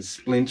a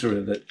splinter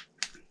of it,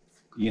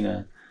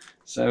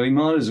 so we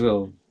might as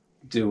well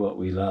do what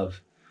we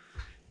love,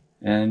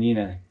 and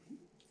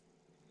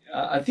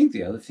I think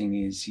the other thing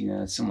is,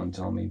 someone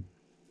told me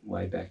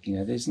way back,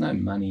 there's no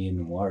money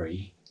in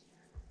worry.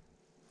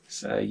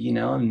 So,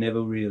 I'm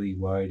never really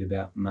worried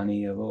about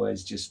money. I've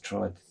always just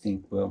tried to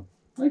think, well,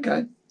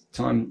 okay,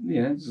 time,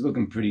 it's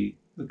looking pretty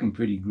looking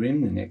pretty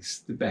grim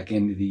the back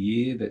end of the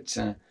year, but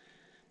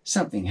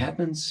something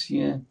happens,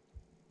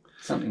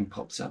 something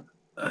pops up.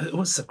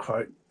 What's the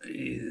quote?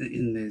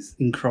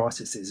 In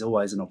crisis, there's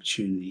always an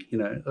opportunity.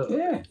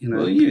 Yeah.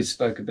 Well, you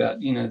spoke about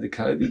the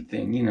COVID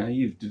thing.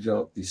 You've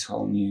developed this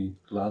whole new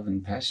love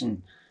and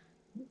passion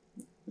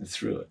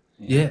through it.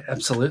 Yeah,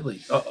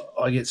 absolutely.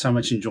 I get so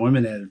much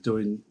enjoyment out of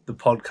doing the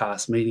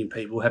podcast, meeting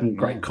people, having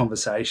great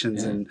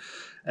conversations, and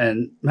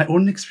mate,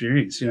 what an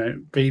experience.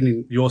 Being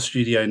in your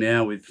studio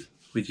now with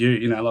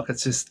you.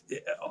 It's just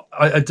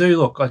I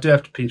do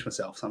have to pinch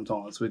myself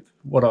sometimes with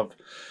what I've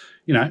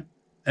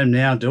am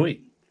now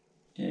doing.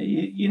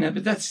 Yeah,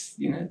 but that's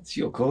it's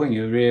your calling.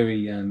 You're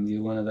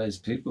you're one of those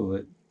people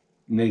that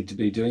need to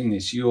be doing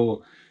this.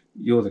 You're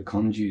the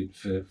conduit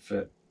for.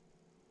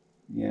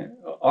 Yeah,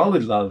 I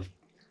would love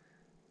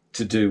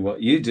to do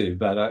what you do,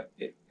 but I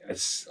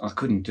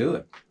couldn't do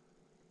it.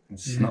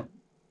 It's not,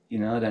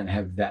 I don't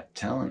have that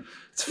talent.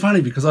 It's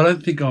funny because I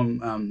don't think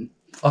I'm.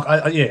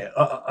 I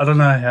don't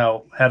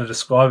know how to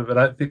describe it, but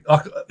I think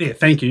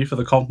thank you for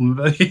the compliment.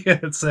 But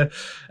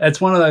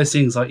it's one of those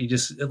things like you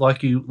just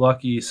like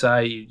you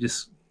say,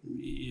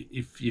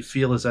 if you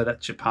feel as though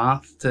that's your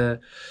path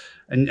to,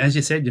 and as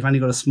you said, you've only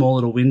got a small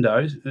little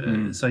window,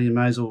 so you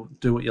may as well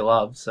do what you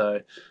love. So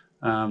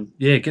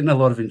getting a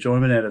lot of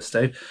enjoyment out of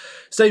Steve.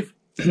 Steve,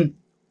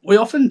 we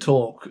often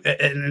talk,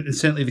 and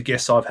certainly the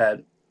guests I've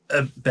had,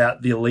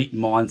 about the elite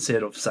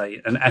mindset of,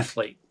 say, an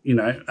athlete.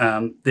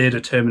 Their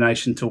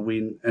determination to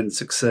win and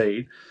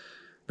succeed.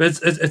 But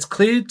it's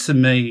clear to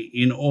me,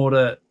 in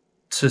order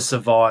to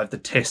survive the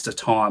test of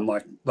time,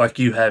 like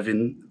you have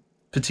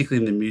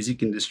particularly in the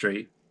music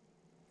industry,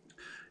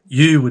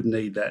 you would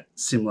need that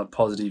similar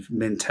positive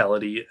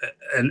mentality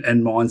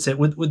and mindset.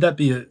 Would that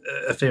be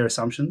a fair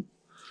assumption?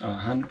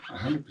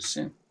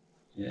 100%.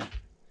 Yeah.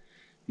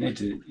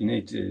 You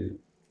need to,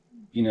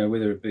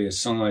 whether it be a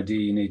song idea,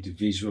 you need to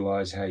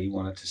visualize how you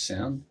want it to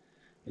sound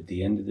at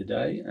the end of the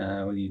day,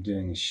 whether you're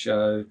doing a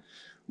show,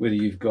 whether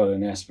you've got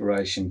an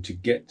aspiration to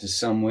get to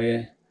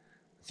somewhere.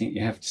 I think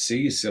you have to see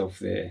yourself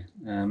there.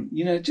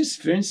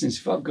 Just for instance,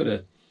 if I've got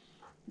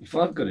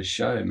a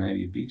show,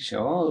 maybe a big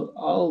show,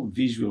 I'll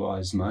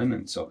visualize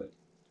moments of it.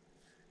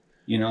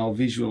 I'll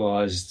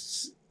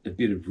visualize a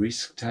bit of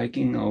risk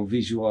taking. I'll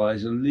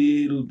visualize a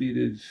little bit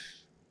of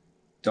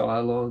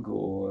dialogue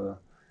or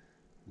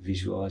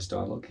visualize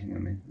dialogue. Hang on a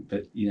minute.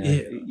 But I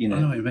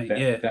know what you mean.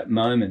 That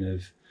moment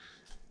of,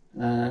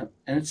 and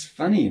it's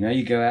funny,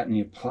 you go out and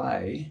you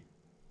play,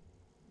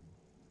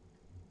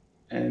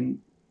 and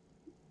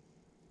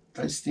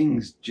those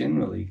things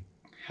generally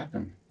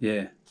happen.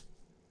 Yeah.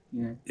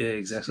 Yeah,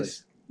 exactly.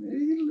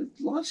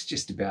 Life's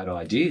just about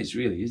ideas,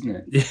 really, isn't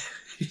it? Yeah.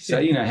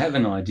 So, have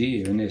an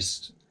idea, and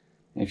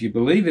if you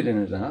believe it in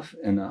enough,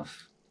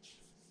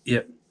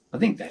 yep. I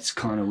think that's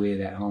kind of where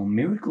that whole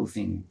miracle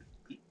thing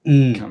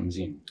comes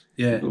in.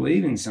 Yeah. You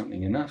believe in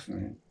something enough,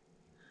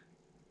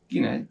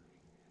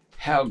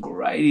 how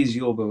great is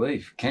your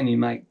belief? Can you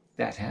make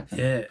that happen?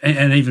 Yeah,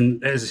 and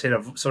even, as I said,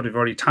 I've sort of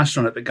already touched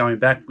on it, but going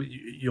back,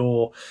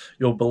 your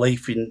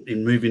belief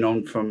in moving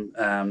on from,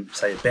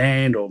 say, a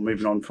band, or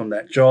moving on from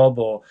that job,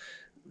 or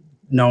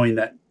knowing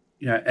that,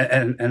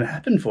 and it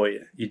happened for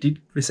you. You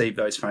did receive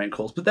those phone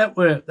calls, but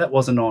that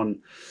wasn't on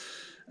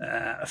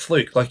a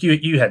fluke. Like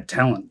you had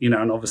talent,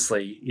 and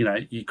obviously,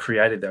 you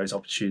created those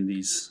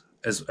opportunities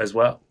as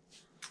well.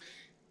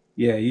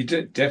 Yeah, you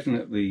do,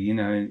 definitely.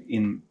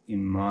 In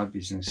my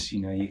business,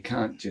 you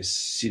can't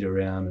just sit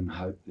around and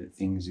hope that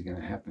things are going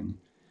to happen.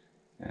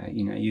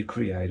 You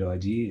create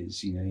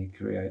ideas. You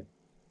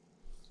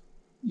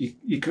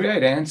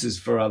create answers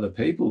for other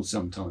people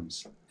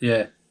sometimes.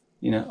 Yeah.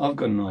 I've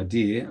got an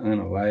idea. I'm going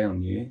to lay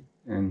on you,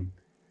 and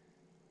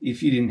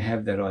if you didn't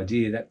have that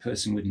idea, that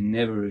person would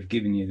never have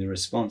given you the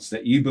response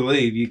that you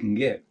believe you can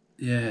get.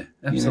 Yeah,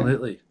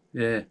 absolutely.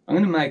 Yeah. I'm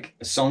going to make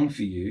a song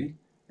for you,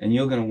 and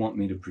you're going to want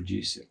me to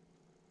produce it.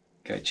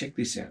 Okay, check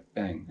this out.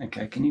 Bang.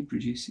 Okay, can you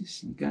produce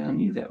this? And you go, I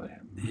knew that would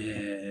happen.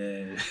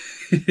 Yeah,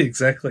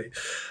 exactly.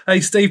 Hey,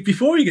 Steve,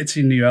 before we get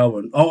to your new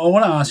album, I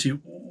want to ask you,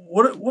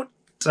 what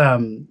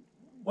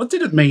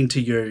did it mean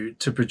to you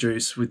to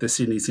produce with the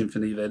Sydney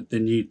Symphony the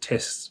new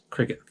Test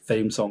cricket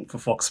theme song for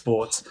Fox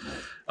Sports?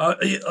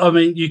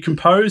 You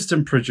composed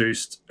and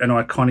produced an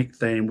iconic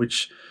theme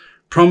which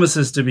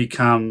promises to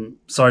become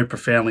so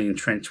profoundly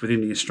entrenched within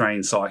the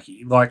Australian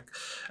psyche, like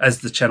as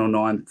the Channel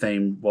 9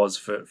 theme was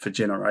for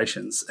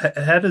generations.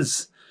 How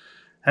does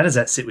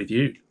that sit with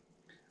you?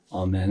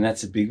 Oh, man,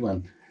 that's a big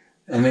one.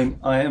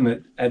 I am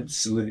an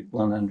absolute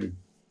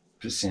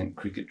 100%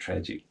 cricket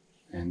tragic.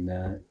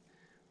 And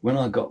when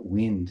I got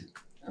wind,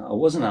 I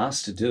wasn't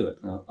asked to do it.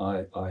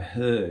 I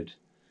heard.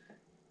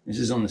 This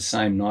is on the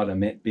same night I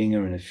met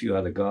Binger and a few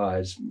other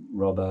guys,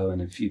 Robbo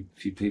and a few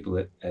people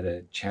at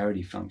a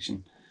charity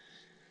function.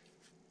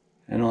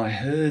 And I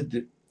heard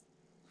that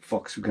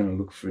Fox were going to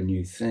look for a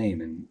new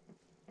theme,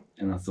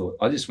 and I thought,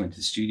 I just went to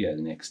the studio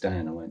the next day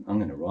and I went, I'm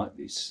going to write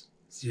this.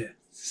 Yeah.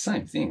 It's the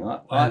same thing.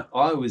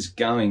 I was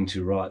going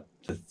to write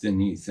the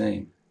new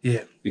theme.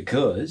 Yeah.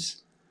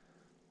 Because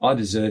I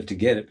deserve to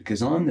get it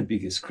because I'm the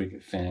biggest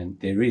cricket fan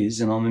there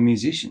is, and I'm a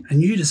musician.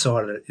 And you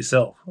decided it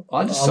yourself. I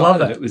love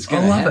decided it was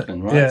going to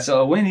happen, right? Yeah. So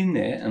I went in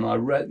there and I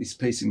wrote this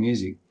piece of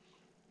music.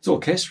 It's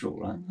orchestral,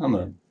 right? I'm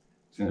a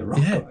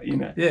rock guy, you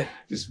know. Yeah.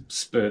 Just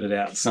spurted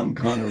out some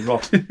kind of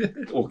rock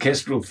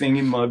orchestral thing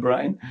in my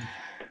brain.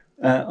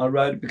 I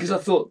wrote it because I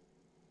thought,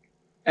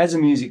 as a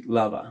music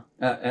lover,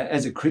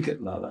 as a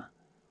cricket lover,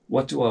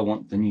 what do I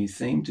want the new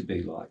theme to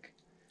be like?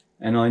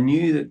 And I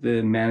knew that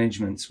the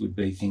managements would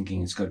be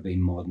thinking it's got to be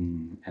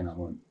modern, and I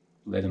won't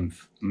let them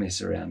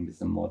mess around with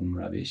the modern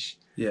rubbish.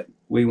 Yeah.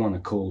 We want a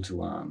call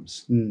to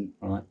arms,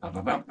 right? Ba,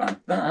 ba, ba, ba,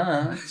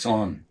 ba. It's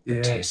on.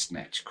 Yeah. Test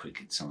match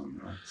cricket's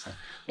on, right? So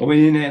I went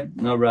in there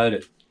and I wrote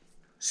it,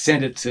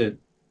 sent it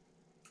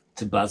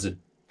to Buzzard.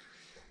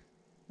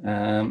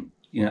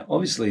 You know,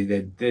 obviously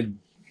they'd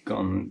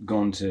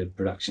gone to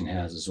production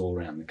houses all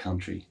around the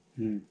country,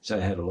 so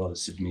they had a lot of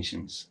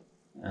submissions.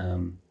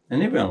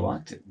 And everyone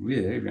liked it,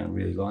 really, everyone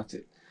really liked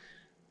it.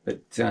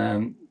 But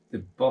the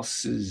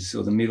bosses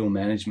or the middle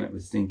management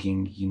was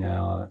thinking, you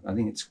know, I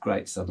think it's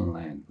Great Southern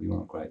Land. We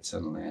want Great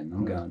Southern Land. And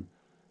I'm going,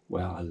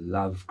 wow, I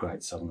love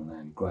Great Southern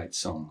Land, great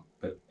song.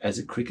 But as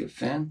a cricket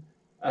fan,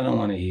 I don't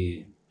want to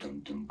hear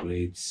dum dum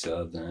Great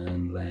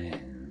Southern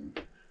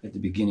Land at the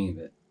beginning of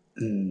it.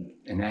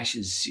 An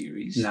Ashes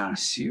series. No. Are you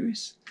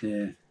serious?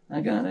 Yeah. I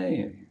go,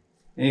 no.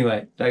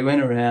 Anyway, they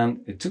went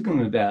around. It took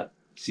them about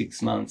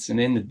 6 months, and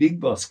then the big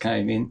boss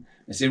came in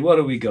and said, what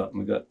have we got?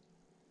 And we got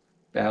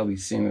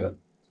Balby's thing, we got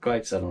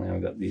Great Southern Land,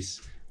 we got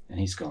this. And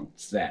he's gone,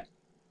 it's that.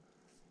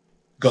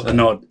 Got the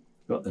nod.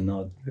 Got the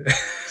nod.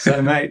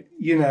 So, mate,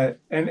 you know,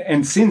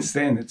 and since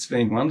then it's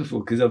been wonderful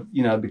because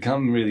I've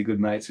become really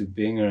good mates with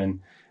Binger, and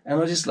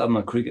I just love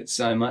my cricket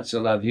so much. I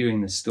love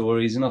hearing the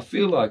stories, and I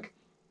feel like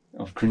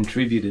I've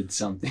contributed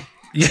something.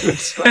 Yeah,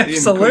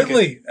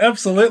 Australian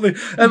absolutely.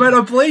 And mate, I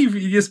believe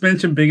you just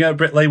mentioned Binger,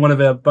 Brett Lee,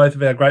 both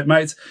of our great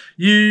mates.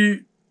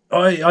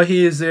 I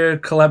hear is there a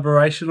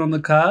collaboration on the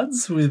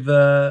cards with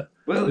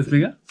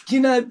Binger? You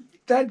know,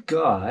 that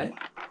guy,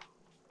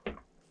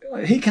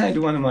 he came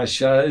to one of my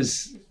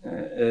shows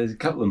a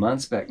couple of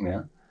months back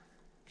now.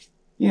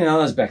 You know,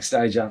 I was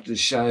backstage after the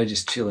show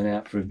just chilling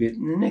out for a bit,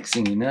 and the next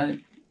thing you know,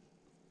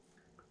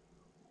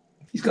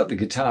 he's got the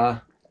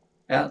guitar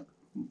out,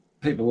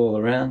 people all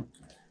around.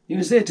 He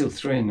was there till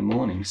 3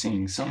 a.m.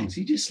 singing songs.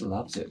 He just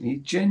loves it. He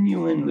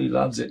genuinely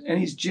loves it. And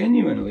he's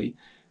genuinely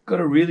got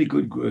a really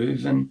good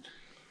groove. And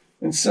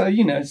so,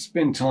 you know,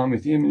 spend time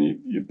with him and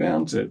you're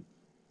bound to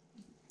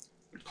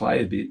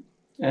play a bit.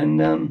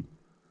 And I've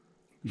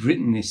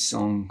written this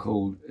song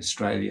called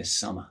Australia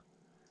Summer.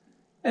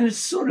 And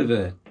it's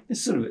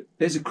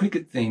there's a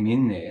cricket theme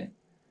in there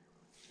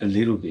a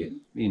little bit,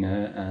 you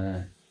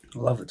know. I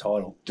love the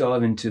title.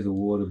 Dive into the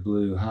water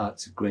blue,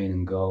 hearts of green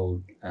and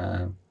gold.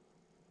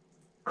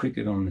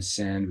 Cricket on the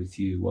sand with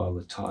you while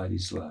the tide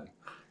is low.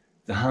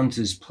 The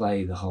hunters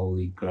play the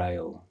holy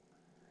grail,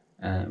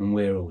 and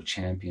we're all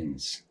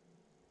champions,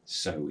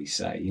 so we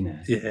say, you know.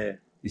 Yeah.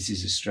 This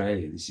is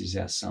Australia, this is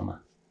our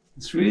summer.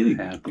 It's really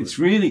good. It's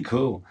really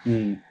cool.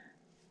 And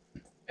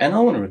I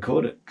want to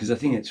record it because I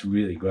think it's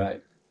really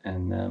great.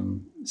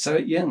 And so,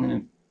 yeah, I'm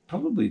going to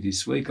probably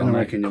this week I'll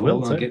make a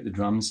call. I'll get the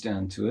drums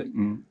down to it,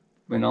 and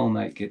when old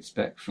mate gets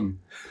back from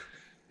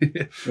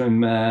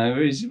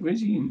where is he?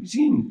 Is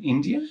he in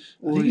India?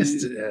 I think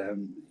it's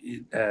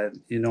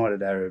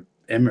United Arab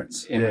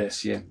Emirates.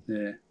 Emirates,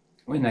 yeah.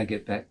 When they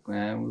get back,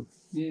 we'll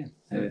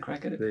have a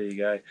crack at it. There you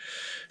go.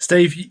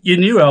 Steve, your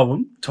new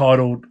album,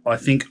 titled I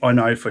Think I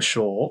Know For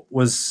Sure,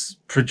 was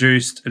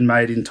produced and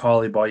made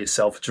entirely by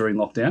yourself during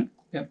lockdown.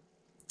 Yep.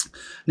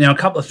 Now, a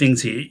couple of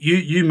things here.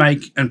 You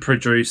make and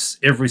produce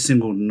every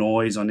single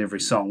noise on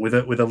every song with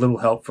a little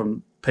help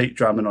from Pete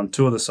Drummond on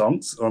 2 of the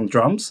songs, on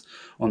drums,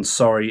 on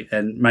Sorry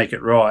and Make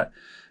It Right.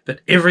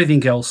 But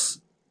everything else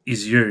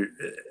is you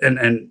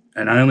and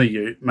only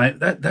you. Mate,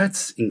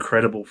 that's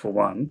incredible for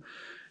one.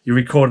 You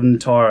record an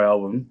entire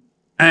album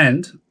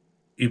and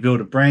you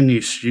build a brand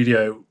new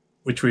studio,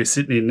 which we're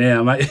sitting in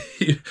now, mate.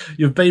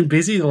 You've been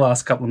busy the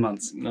last couple of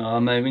months. No,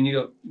 mate, when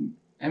you got...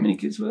 How many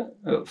kids were?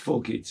 I got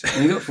 4 kids.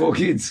 When you got 4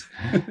 kids,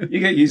 you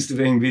get used to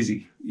being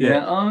busy.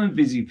 Yeah, I'm a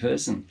busy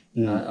person.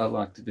 I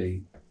like to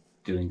be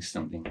doing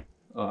something.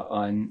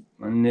 I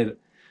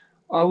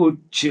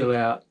would chill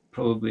out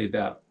probably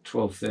about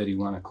 12:30,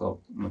 1 o'clock.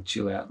 I'll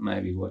chill out,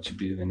 maybe watch a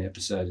bit of an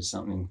episode or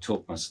something,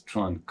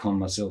 try and con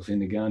myself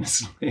into going to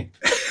sleep.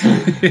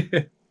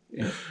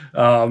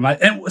 Yeah. Mate.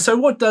 And so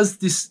what does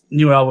this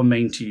new album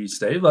mean to you,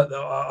 Steve? Like,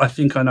 I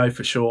think I know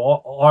for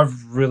sure.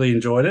 I've really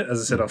enjoyed it.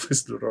 As I said, I've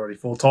listened to it already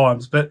 4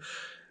 times. But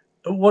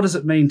what does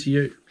it mean to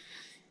you?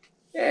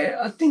 Yeah,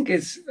 I think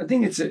it's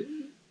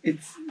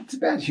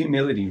about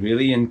humility,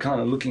 really, and kind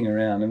of looking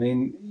around. I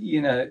mean,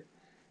 you know,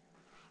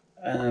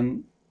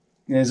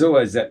 there's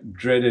always that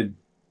dreaded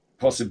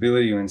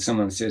possibility when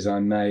someone says I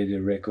made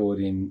a record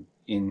in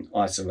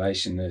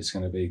isolation that it's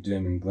going to be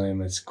doom and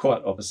gloom. It's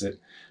quite opposite.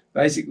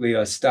 Basically,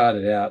 I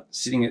started out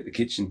sitting at the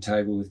kitchen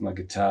table with my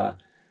guitar,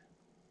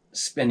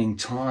 spending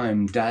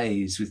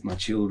days with my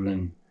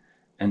children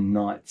and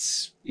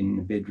nights in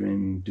the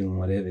bedroom doing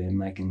whatever and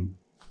making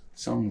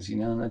songs, you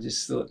know. And I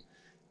just thought,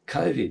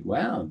 COVID,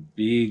 wow,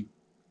 big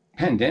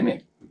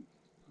pandemic.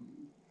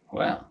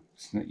 Wow,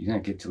 you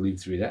don't get to live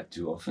through that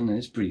too often. And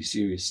it's pretty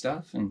serious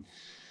stuff. And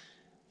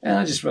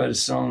I just wrote a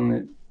song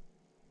that,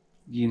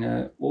 you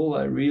know, all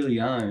I really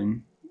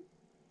own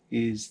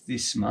is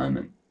this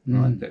moment,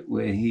 right? That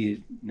we're here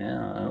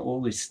now.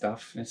 All this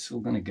stuff, it's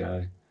all going to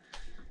go.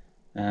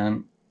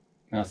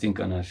 I think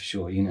I know for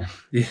sure, you know.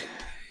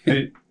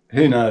 Yeah.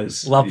 Who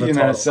knows? Love the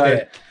title.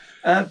 So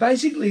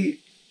basically,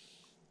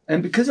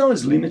 and because I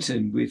was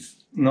limited with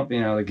not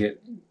being able to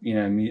get, you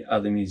know,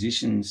 other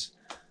musicians,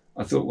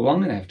 I thought, well, I'm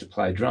going to have to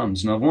play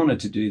drums. And I've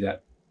wanted to do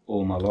that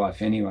all my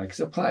life anyway,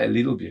 because I play a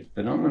little bit,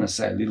 but I'm going to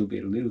say a little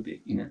bit,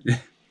 you know.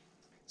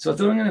 So I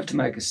thought I'm going to have to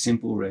make a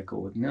simple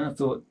record. Now I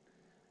thought,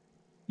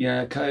 you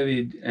know,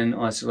 COVID and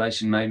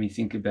isolation made me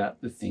think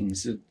about the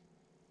things that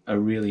are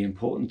really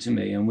important to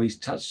me. And we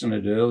touched on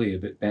it earlier,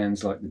 but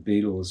bands like the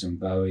Beatles and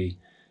Bowie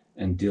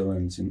and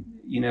Dylan's, and,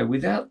 you know,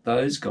 without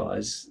those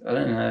guys, I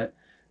don't know,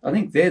 I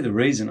think they're the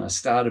reason I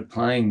started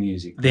playing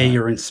music. They're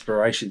your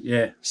inspiration,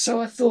 yeah.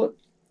 So I thought,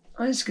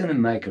 I'm just going to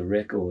make a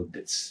record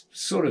that's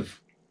sort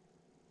of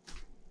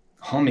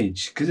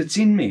homage, because it's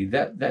in me.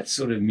 That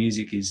sort of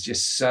music is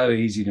just so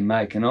easy to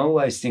make. And I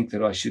always think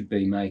that I should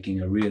be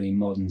making a really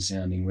modern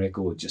sounding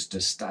record just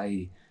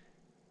to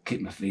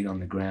keep my feet on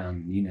the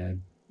ground, you know,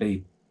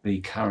 be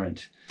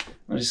current.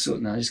 I just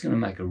thought, no, I'm just going to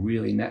make a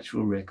really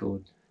natural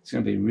record. It's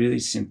going to be really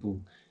simple.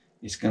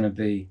 It's going to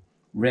be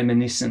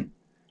reminiscent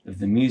of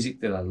the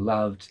music that I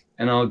loved.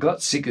 And I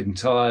got sick and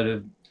tired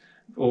of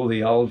all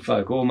the old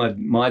folk, all my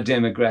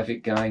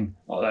demographic going,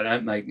 oh, they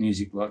don't make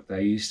music like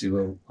they used to.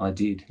 Well, I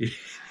did.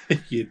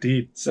 You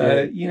did.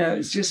 So, you know,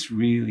 it's just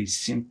really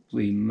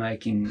simply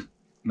making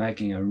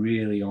a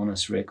really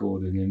honest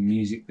record of the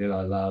music that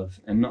I love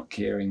and not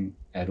caring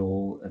at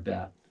all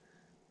about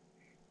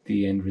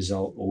the end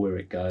result or where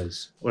it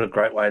goes. What a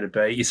great way to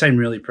be. You seem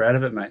really proud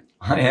of it, mate.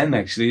 I am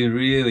actually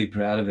really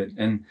proud of it.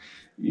 And,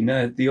 you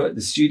know, the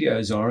studio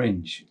is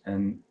orange,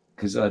 and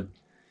because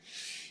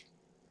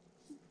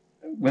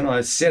when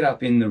I set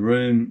up in the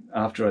room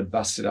after I'd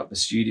busted up the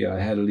studio, I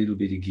had a little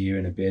bit of gear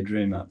in a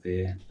bedroom up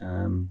there.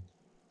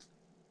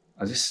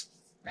 I just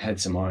had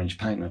some orange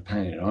paint and I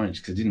painted it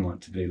orange because I didn't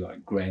want it to be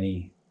like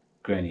granny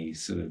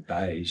sort of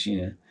beige,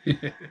 you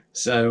know.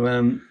 So,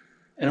 and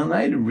I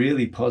made a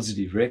really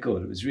positive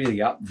record. It was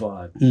really up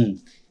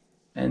vibe.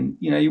 And,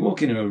 you know, you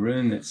walk into a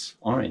room that's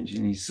orange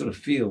and you sort of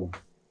feel...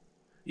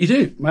 You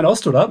do, mate. I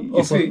stood up.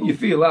 You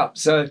feel up.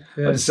 So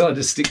I decided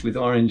to stick with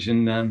orange,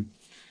 and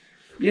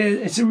yeah,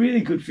 it's a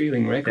really good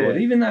feeling record.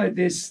 Yeah. Even though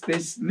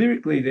there's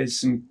lyrically there's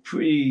some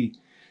pretty,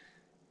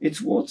 it's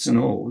warts and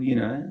all, you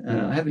know.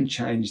 I haven't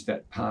changed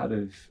that part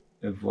of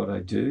what I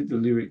do. The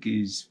lyric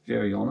is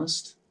very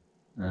honest.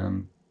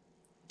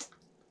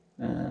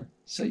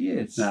 So yeah,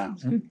 it's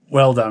good.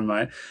 Well done,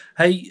 mate.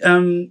 Hey,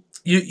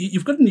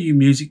 you've got a new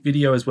music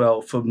video as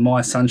well for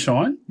My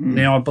Sunshine.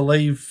 Now I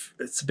believe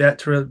it's about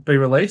to be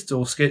released,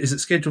 or is it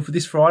scheduled for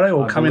this Friday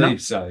or coming up? I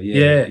believe so.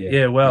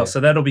 Yeah. So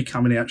that'll be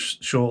coming out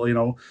shortly, and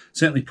I'll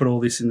certainly put all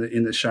this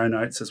in the show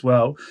notes as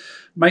well.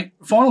 Mate,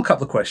 final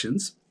couple of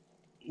questions.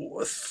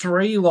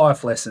 3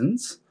 life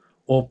lessons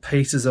or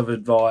pieces of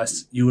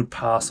advice you would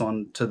pass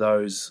on to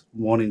those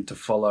wanting to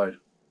follow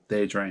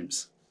their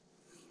dreams?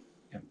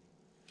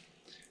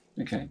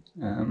 Okay.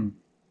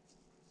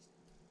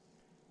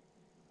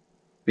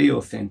 Be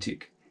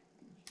authentic.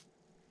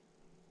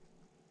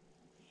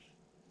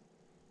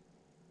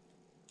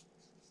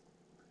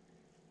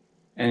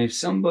 And if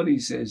somebody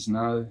says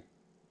no,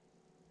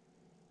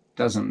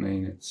 doesn't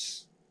mean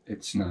it's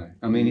no.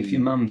 I mean, if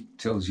your mum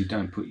tells you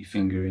don't put your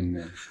finger in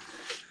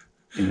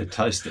the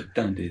toaster,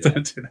 don't do that.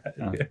 Don't do that.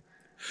 Yeah.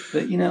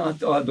 But you know,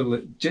 I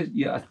believe.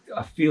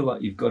 I feel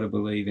like you've got to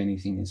believe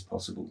anything is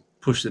possible.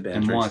 Push the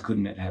boundaries. And why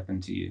couldn't it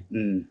happen to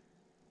you?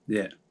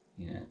 Yeah.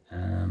 Yeah.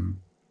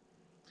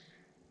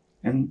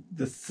 And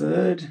the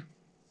third,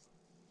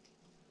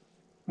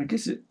 I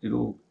guess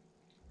the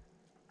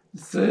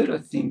third, I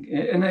think,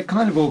 and they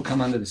kind of all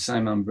come under the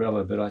same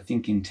umbrella, but I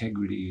think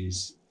integrity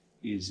is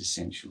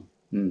essential.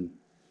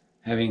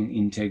 Having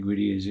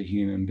integrity as a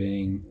human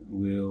being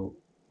will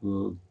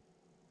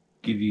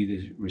give you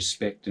the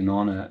respect and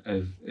honour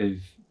of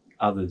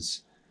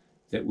others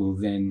that will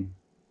then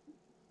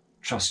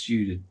trust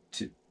you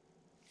to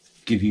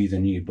give you the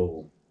new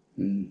ball.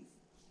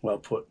 Well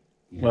put.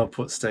 Yeah. Well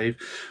put, Steve.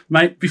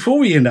 Mate, before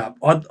we end up,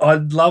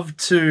 I'd love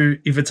to,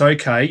 if it's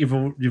okay,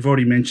 you've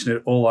already mentioned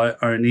it, All I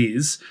Own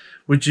Is,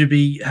 would you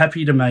be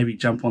happy to maybe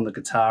jump on the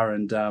guitar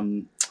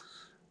and,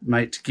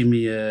 mate, give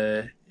me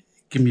a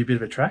bit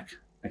of a track?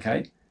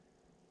 Okay.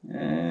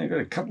 I've got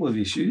a couple of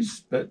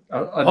issues, but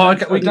I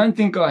don't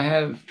think I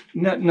have...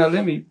 No,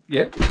 let me...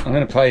 Yep, I'm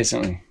going to play you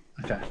something.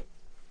 Okay.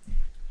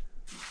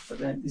 But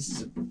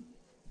this is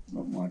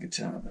not my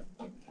guitar,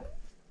 but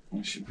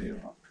it should be all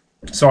right.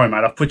 Sorry,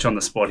 mate, I've put you on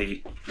the spot here.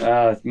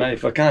 Mate,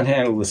 if I can't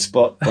handle the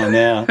spot by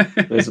now,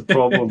 there's a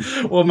problem.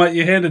 Well, mate,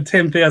 you handed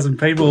 10,000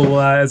 people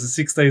as a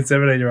 16,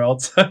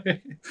 17-year-old, so...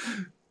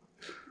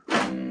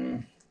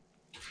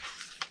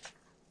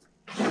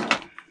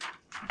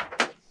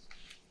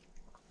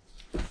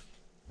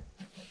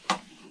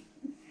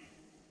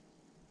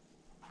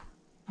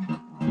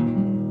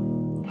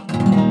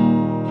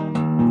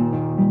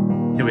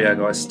 Here we are,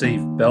 guys. Steve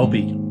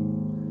Belby.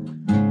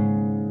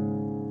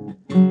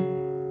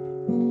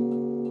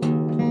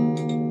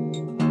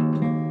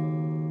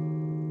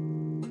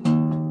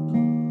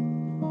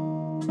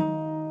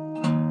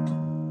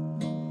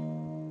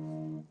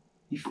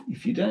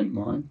 If you don't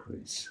mind,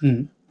 Chris.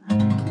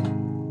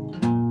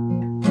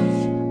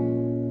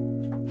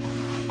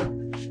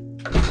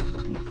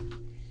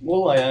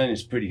 All I Own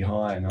is pretty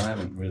high, and I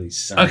haven't really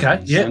sung. Okay,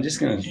 it, yeah. So I'm just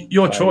going to.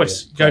 Your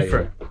choice. Go for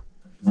it.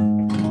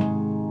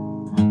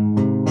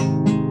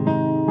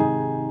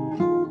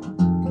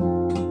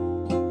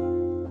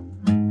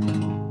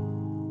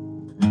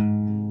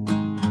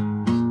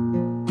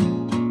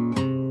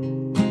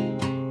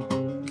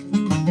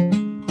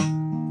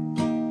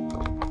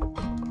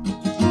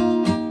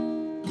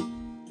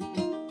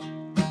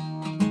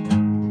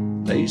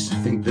 I used to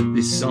think that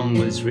this song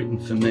was written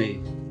for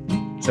me.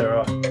 Is that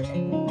right? I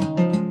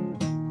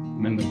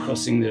remember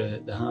crossing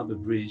the harbour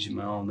bridge in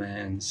my old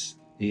man's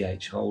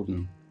E.H.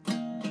 Holden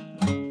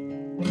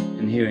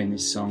and hearing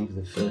this song for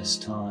the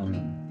first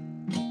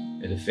time.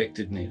 It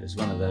affected me. It was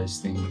one of those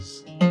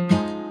things. It's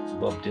a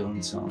Bob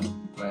Dylan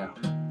song. Wow.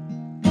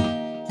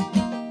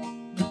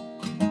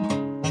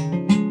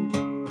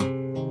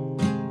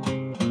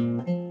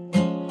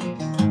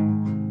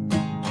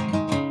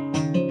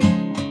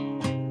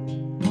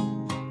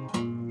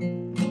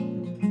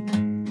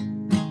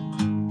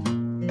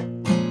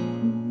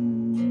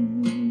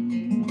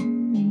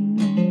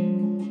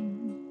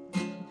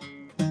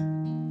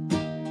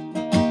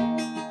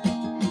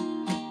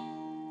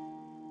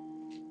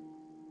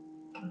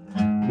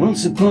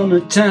 Once upon a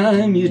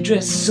time you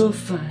dressed so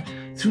fine,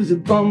 threw the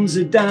bombs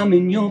of dime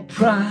in your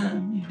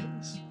prime,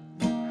 yes,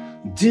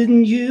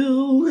 didn't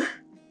you?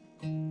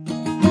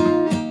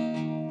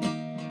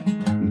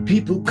 And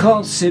people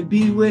called, said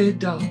beware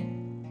dog,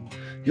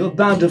 you're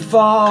bound to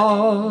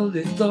fall.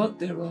 They thought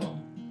they were all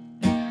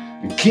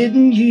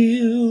kidding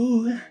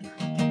you.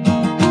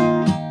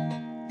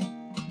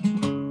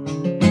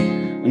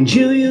 And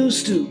you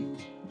used to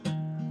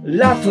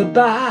laugh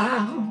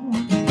about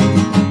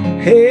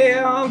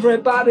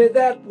everybody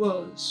that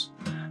was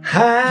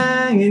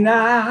hanging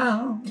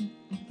out.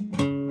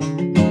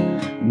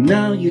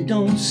 Now you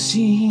don't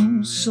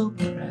seem so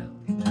proud,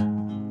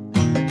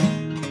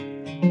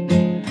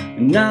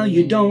 and now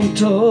you don't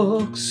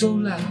talk so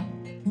loud.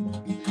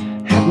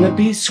 Having to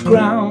be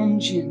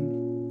scrounging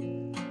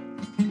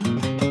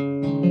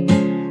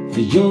for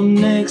your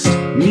next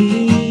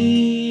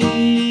meal.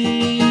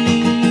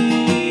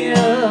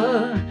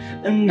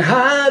 And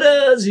how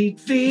does it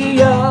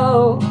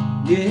feel?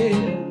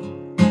 Yeah.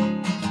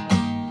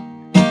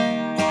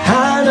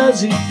 How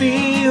does it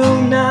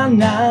feel now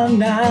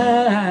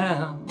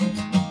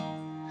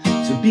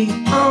to be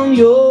on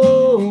your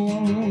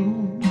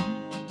own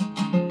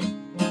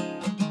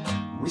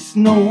with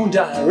no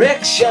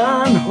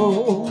direction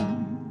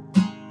home,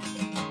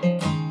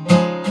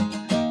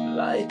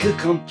 like a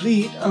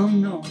complete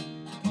unknown?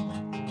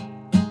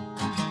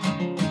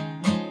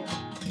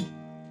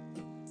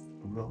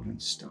 A Rolling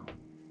Stone.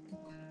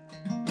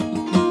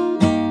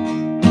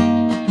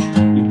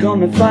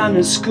 Gonna find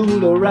a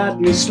school or ride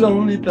me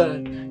slowly,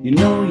 but you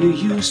know you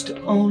used to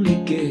only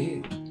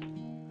get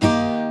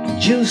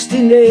used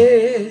in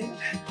it.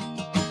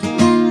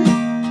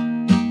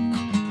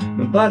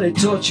 Nobody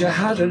taught you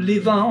how to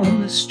live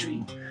on the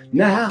street.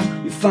 Now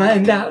you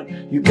find out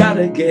you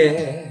gotta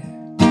get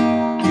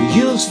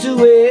used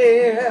to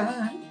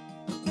it.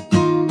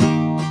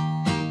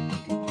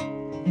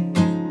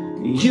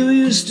 You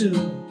used to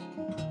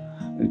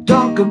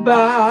talk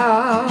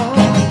about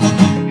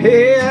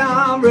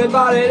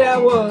everybody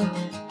that was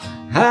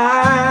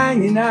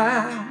hanging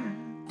out.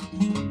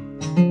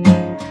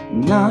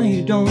 Now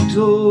you don't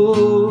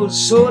talk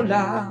so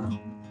loud.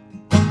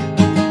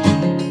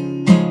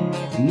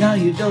 Now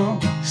you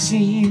don't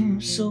seem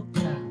so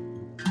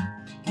proud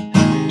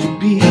to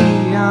be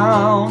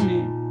on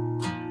it.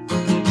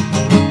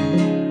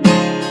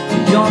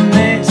 Your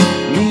next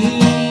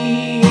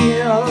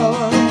meal.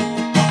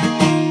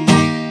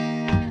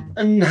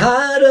 And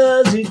how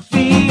does it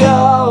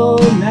feel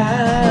now?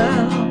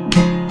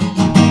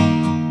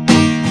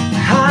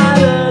 How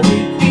does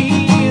it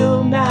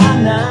feel now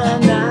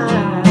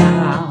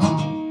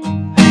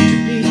to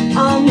be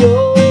on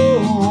your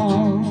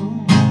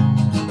own,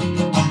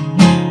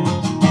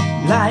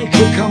 like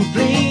a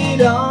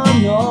complete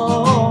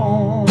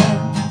unknown,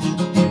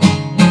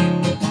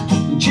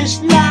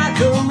 just like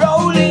a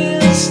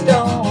rolling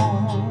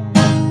stone,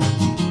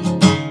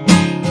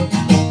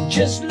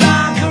 just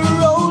like a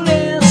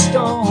rolling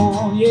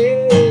stone,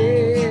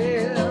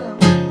 yeah,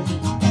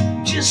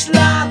 just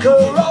like a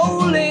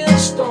rolling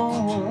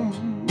stone.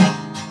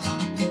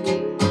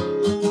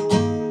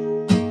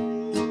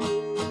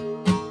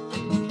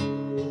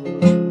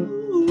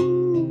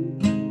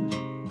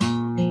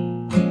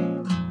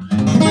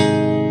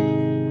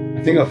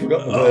 I think I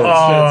forgot the words.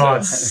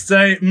 Oh,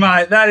 Steve,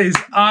 mate, that is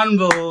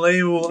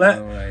unbelievable. That,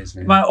 No worries,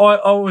 man. mate,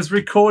 I was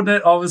recording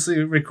it,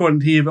 obviously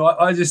recording here,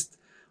 but I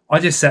I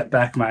just sat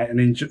back, mate,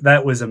 and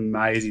that was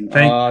amazing.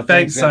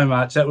 Thanks so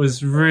much. That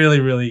was really,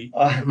 really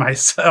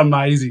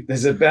amazing.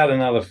 There's about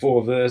another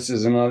 4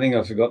 verses, and I think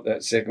I forgot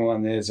that second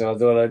one there, so I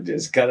thought I'd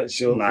just cut it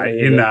short. Mate,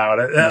 you know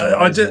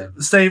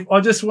it. Steve, I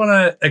just want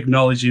to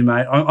acknowledge you,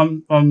 mate.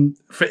 I'm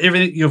for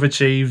everything you've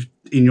achieved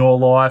in your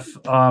life.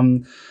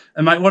 And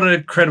mate, what an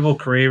incredible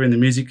career in the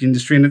music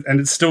industry, and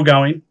it's still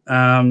going.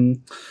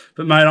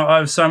 But mate, I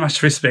have so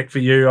much respect for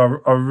you.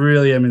 I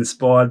really am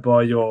inspired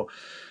by your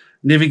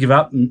never give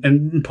up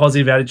and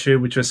positive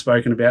attitude, which we've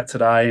spoken about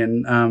today.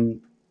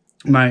 And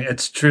mate,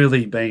 it's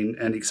truly been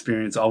an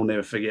experience I'll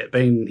never forget.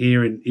 Being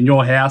here in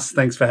your house,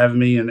 thanks for having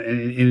me, and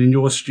in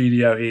your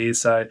studio here.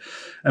 So,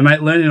 and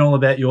mate, learning all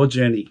about your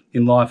journey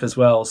in life as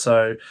well.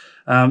 So,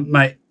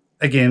 mate,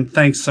 again,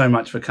 thanks so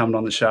much for coming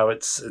on the show.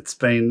 It's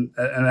been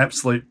an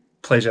absolute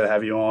pleasure to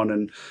have you on.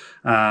 And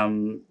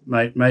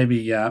mate,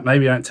 maybe I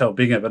don't tell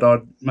Binger,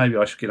 but maybe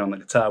I should get on the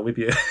guitar with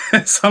you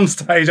at some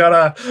stage.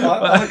 I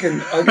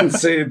can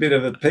see a bit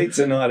of a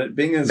pizza night at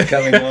Binger's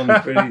coming on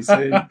pretty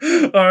soon.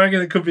 I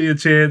reckon it could be a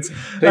chance.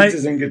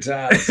 Pizzas and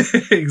guitars.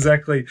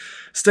 Exactly.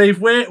 Steve,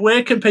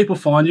 where can people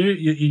find you?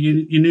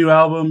 Your new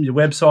album, your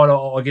website?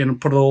 I'll again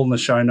put it all in the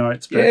show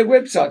notes. But yeah,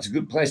 website's a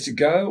good place to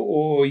go,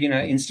 or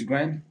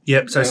Instagram.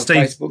 Yep. So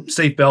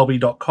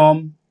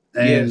stevebelby.com.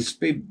 And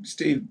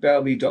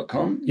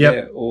stevebelby.com. Yep.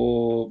 Yeah,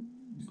 or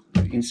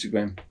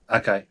Instagram.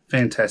 Okay,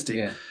 fantastic.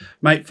 Yeah.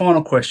 Mate,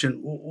 final question.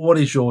 What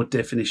is your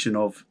definition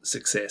of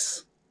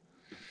success?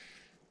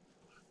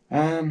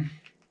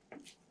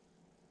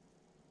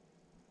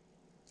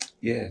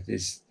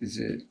 There's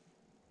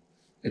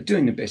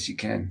doing the best you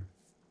can.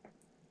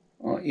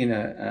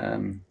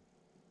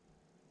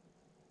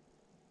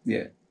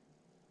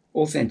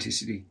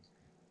 Authenticity.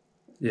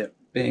 Yeah.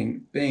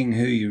 Being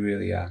who you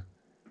really are.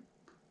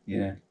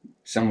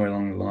 Somewhere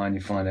along the line you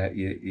find out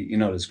you're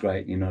not as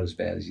great and you're not as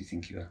bad as you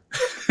think you are.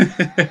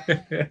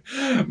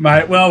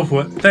 Mate, well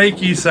put.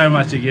 Thank you so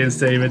much again,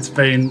 Steve. It's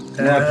been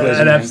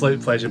an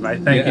absolute pleasure,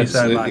 mate. Thank you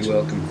so much. You're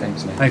welcome.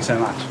 Thanks, mate. Thanks so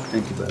much.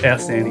 Thank you, brother.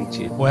 Outstanding.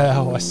 Cheers.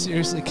 Wow, I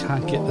seriously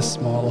can't get the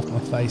smile off my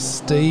face.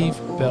 Steve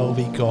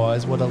Belby,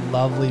 guys, what a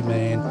lovely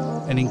man.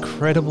 An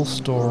incredible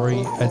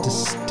story, a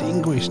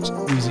distinguished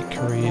music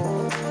career.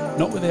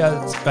 Not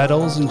without its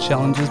battles and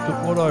challenges,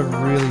 but what I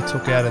really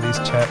took out of this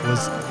chat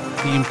was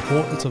the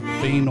importance of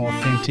being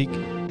authentic,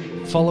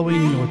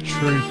 following your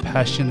true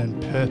passion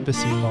and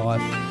purpose in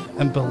life,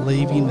 and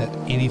believing that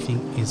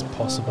anything is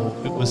possible.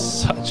 It was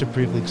such a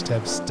privilege to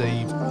have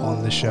Steve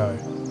on the show.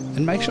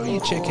 And make sure you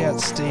check out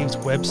Steve's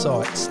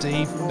website,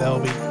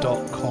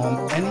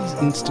 stevebelby.com, and his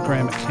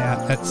Instagram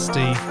account at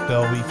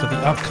stevebelby for the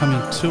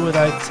upcoming tour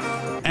dates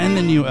and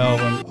the new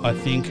album, I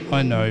Think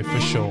I Know For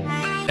Sure.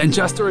 And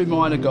just a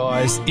reminder,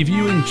 guys, if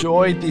you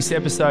enjoyed this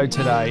episode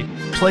today,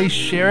 please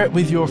share it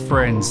with your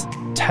friends.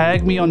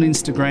 Tag me on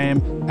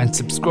Instagram and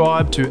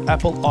subscribe to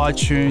Apple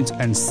iTunes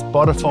and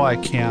Spotify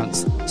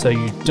accounts so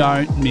you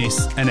don't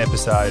miss an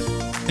episode.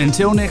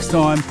 Until next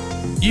time,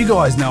 you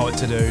guys know what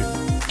to do.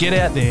 Get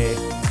out there,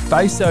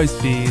 face those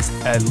fears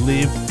and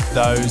live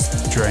those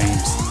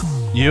dreams.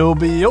 You'll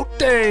be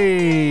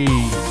okay.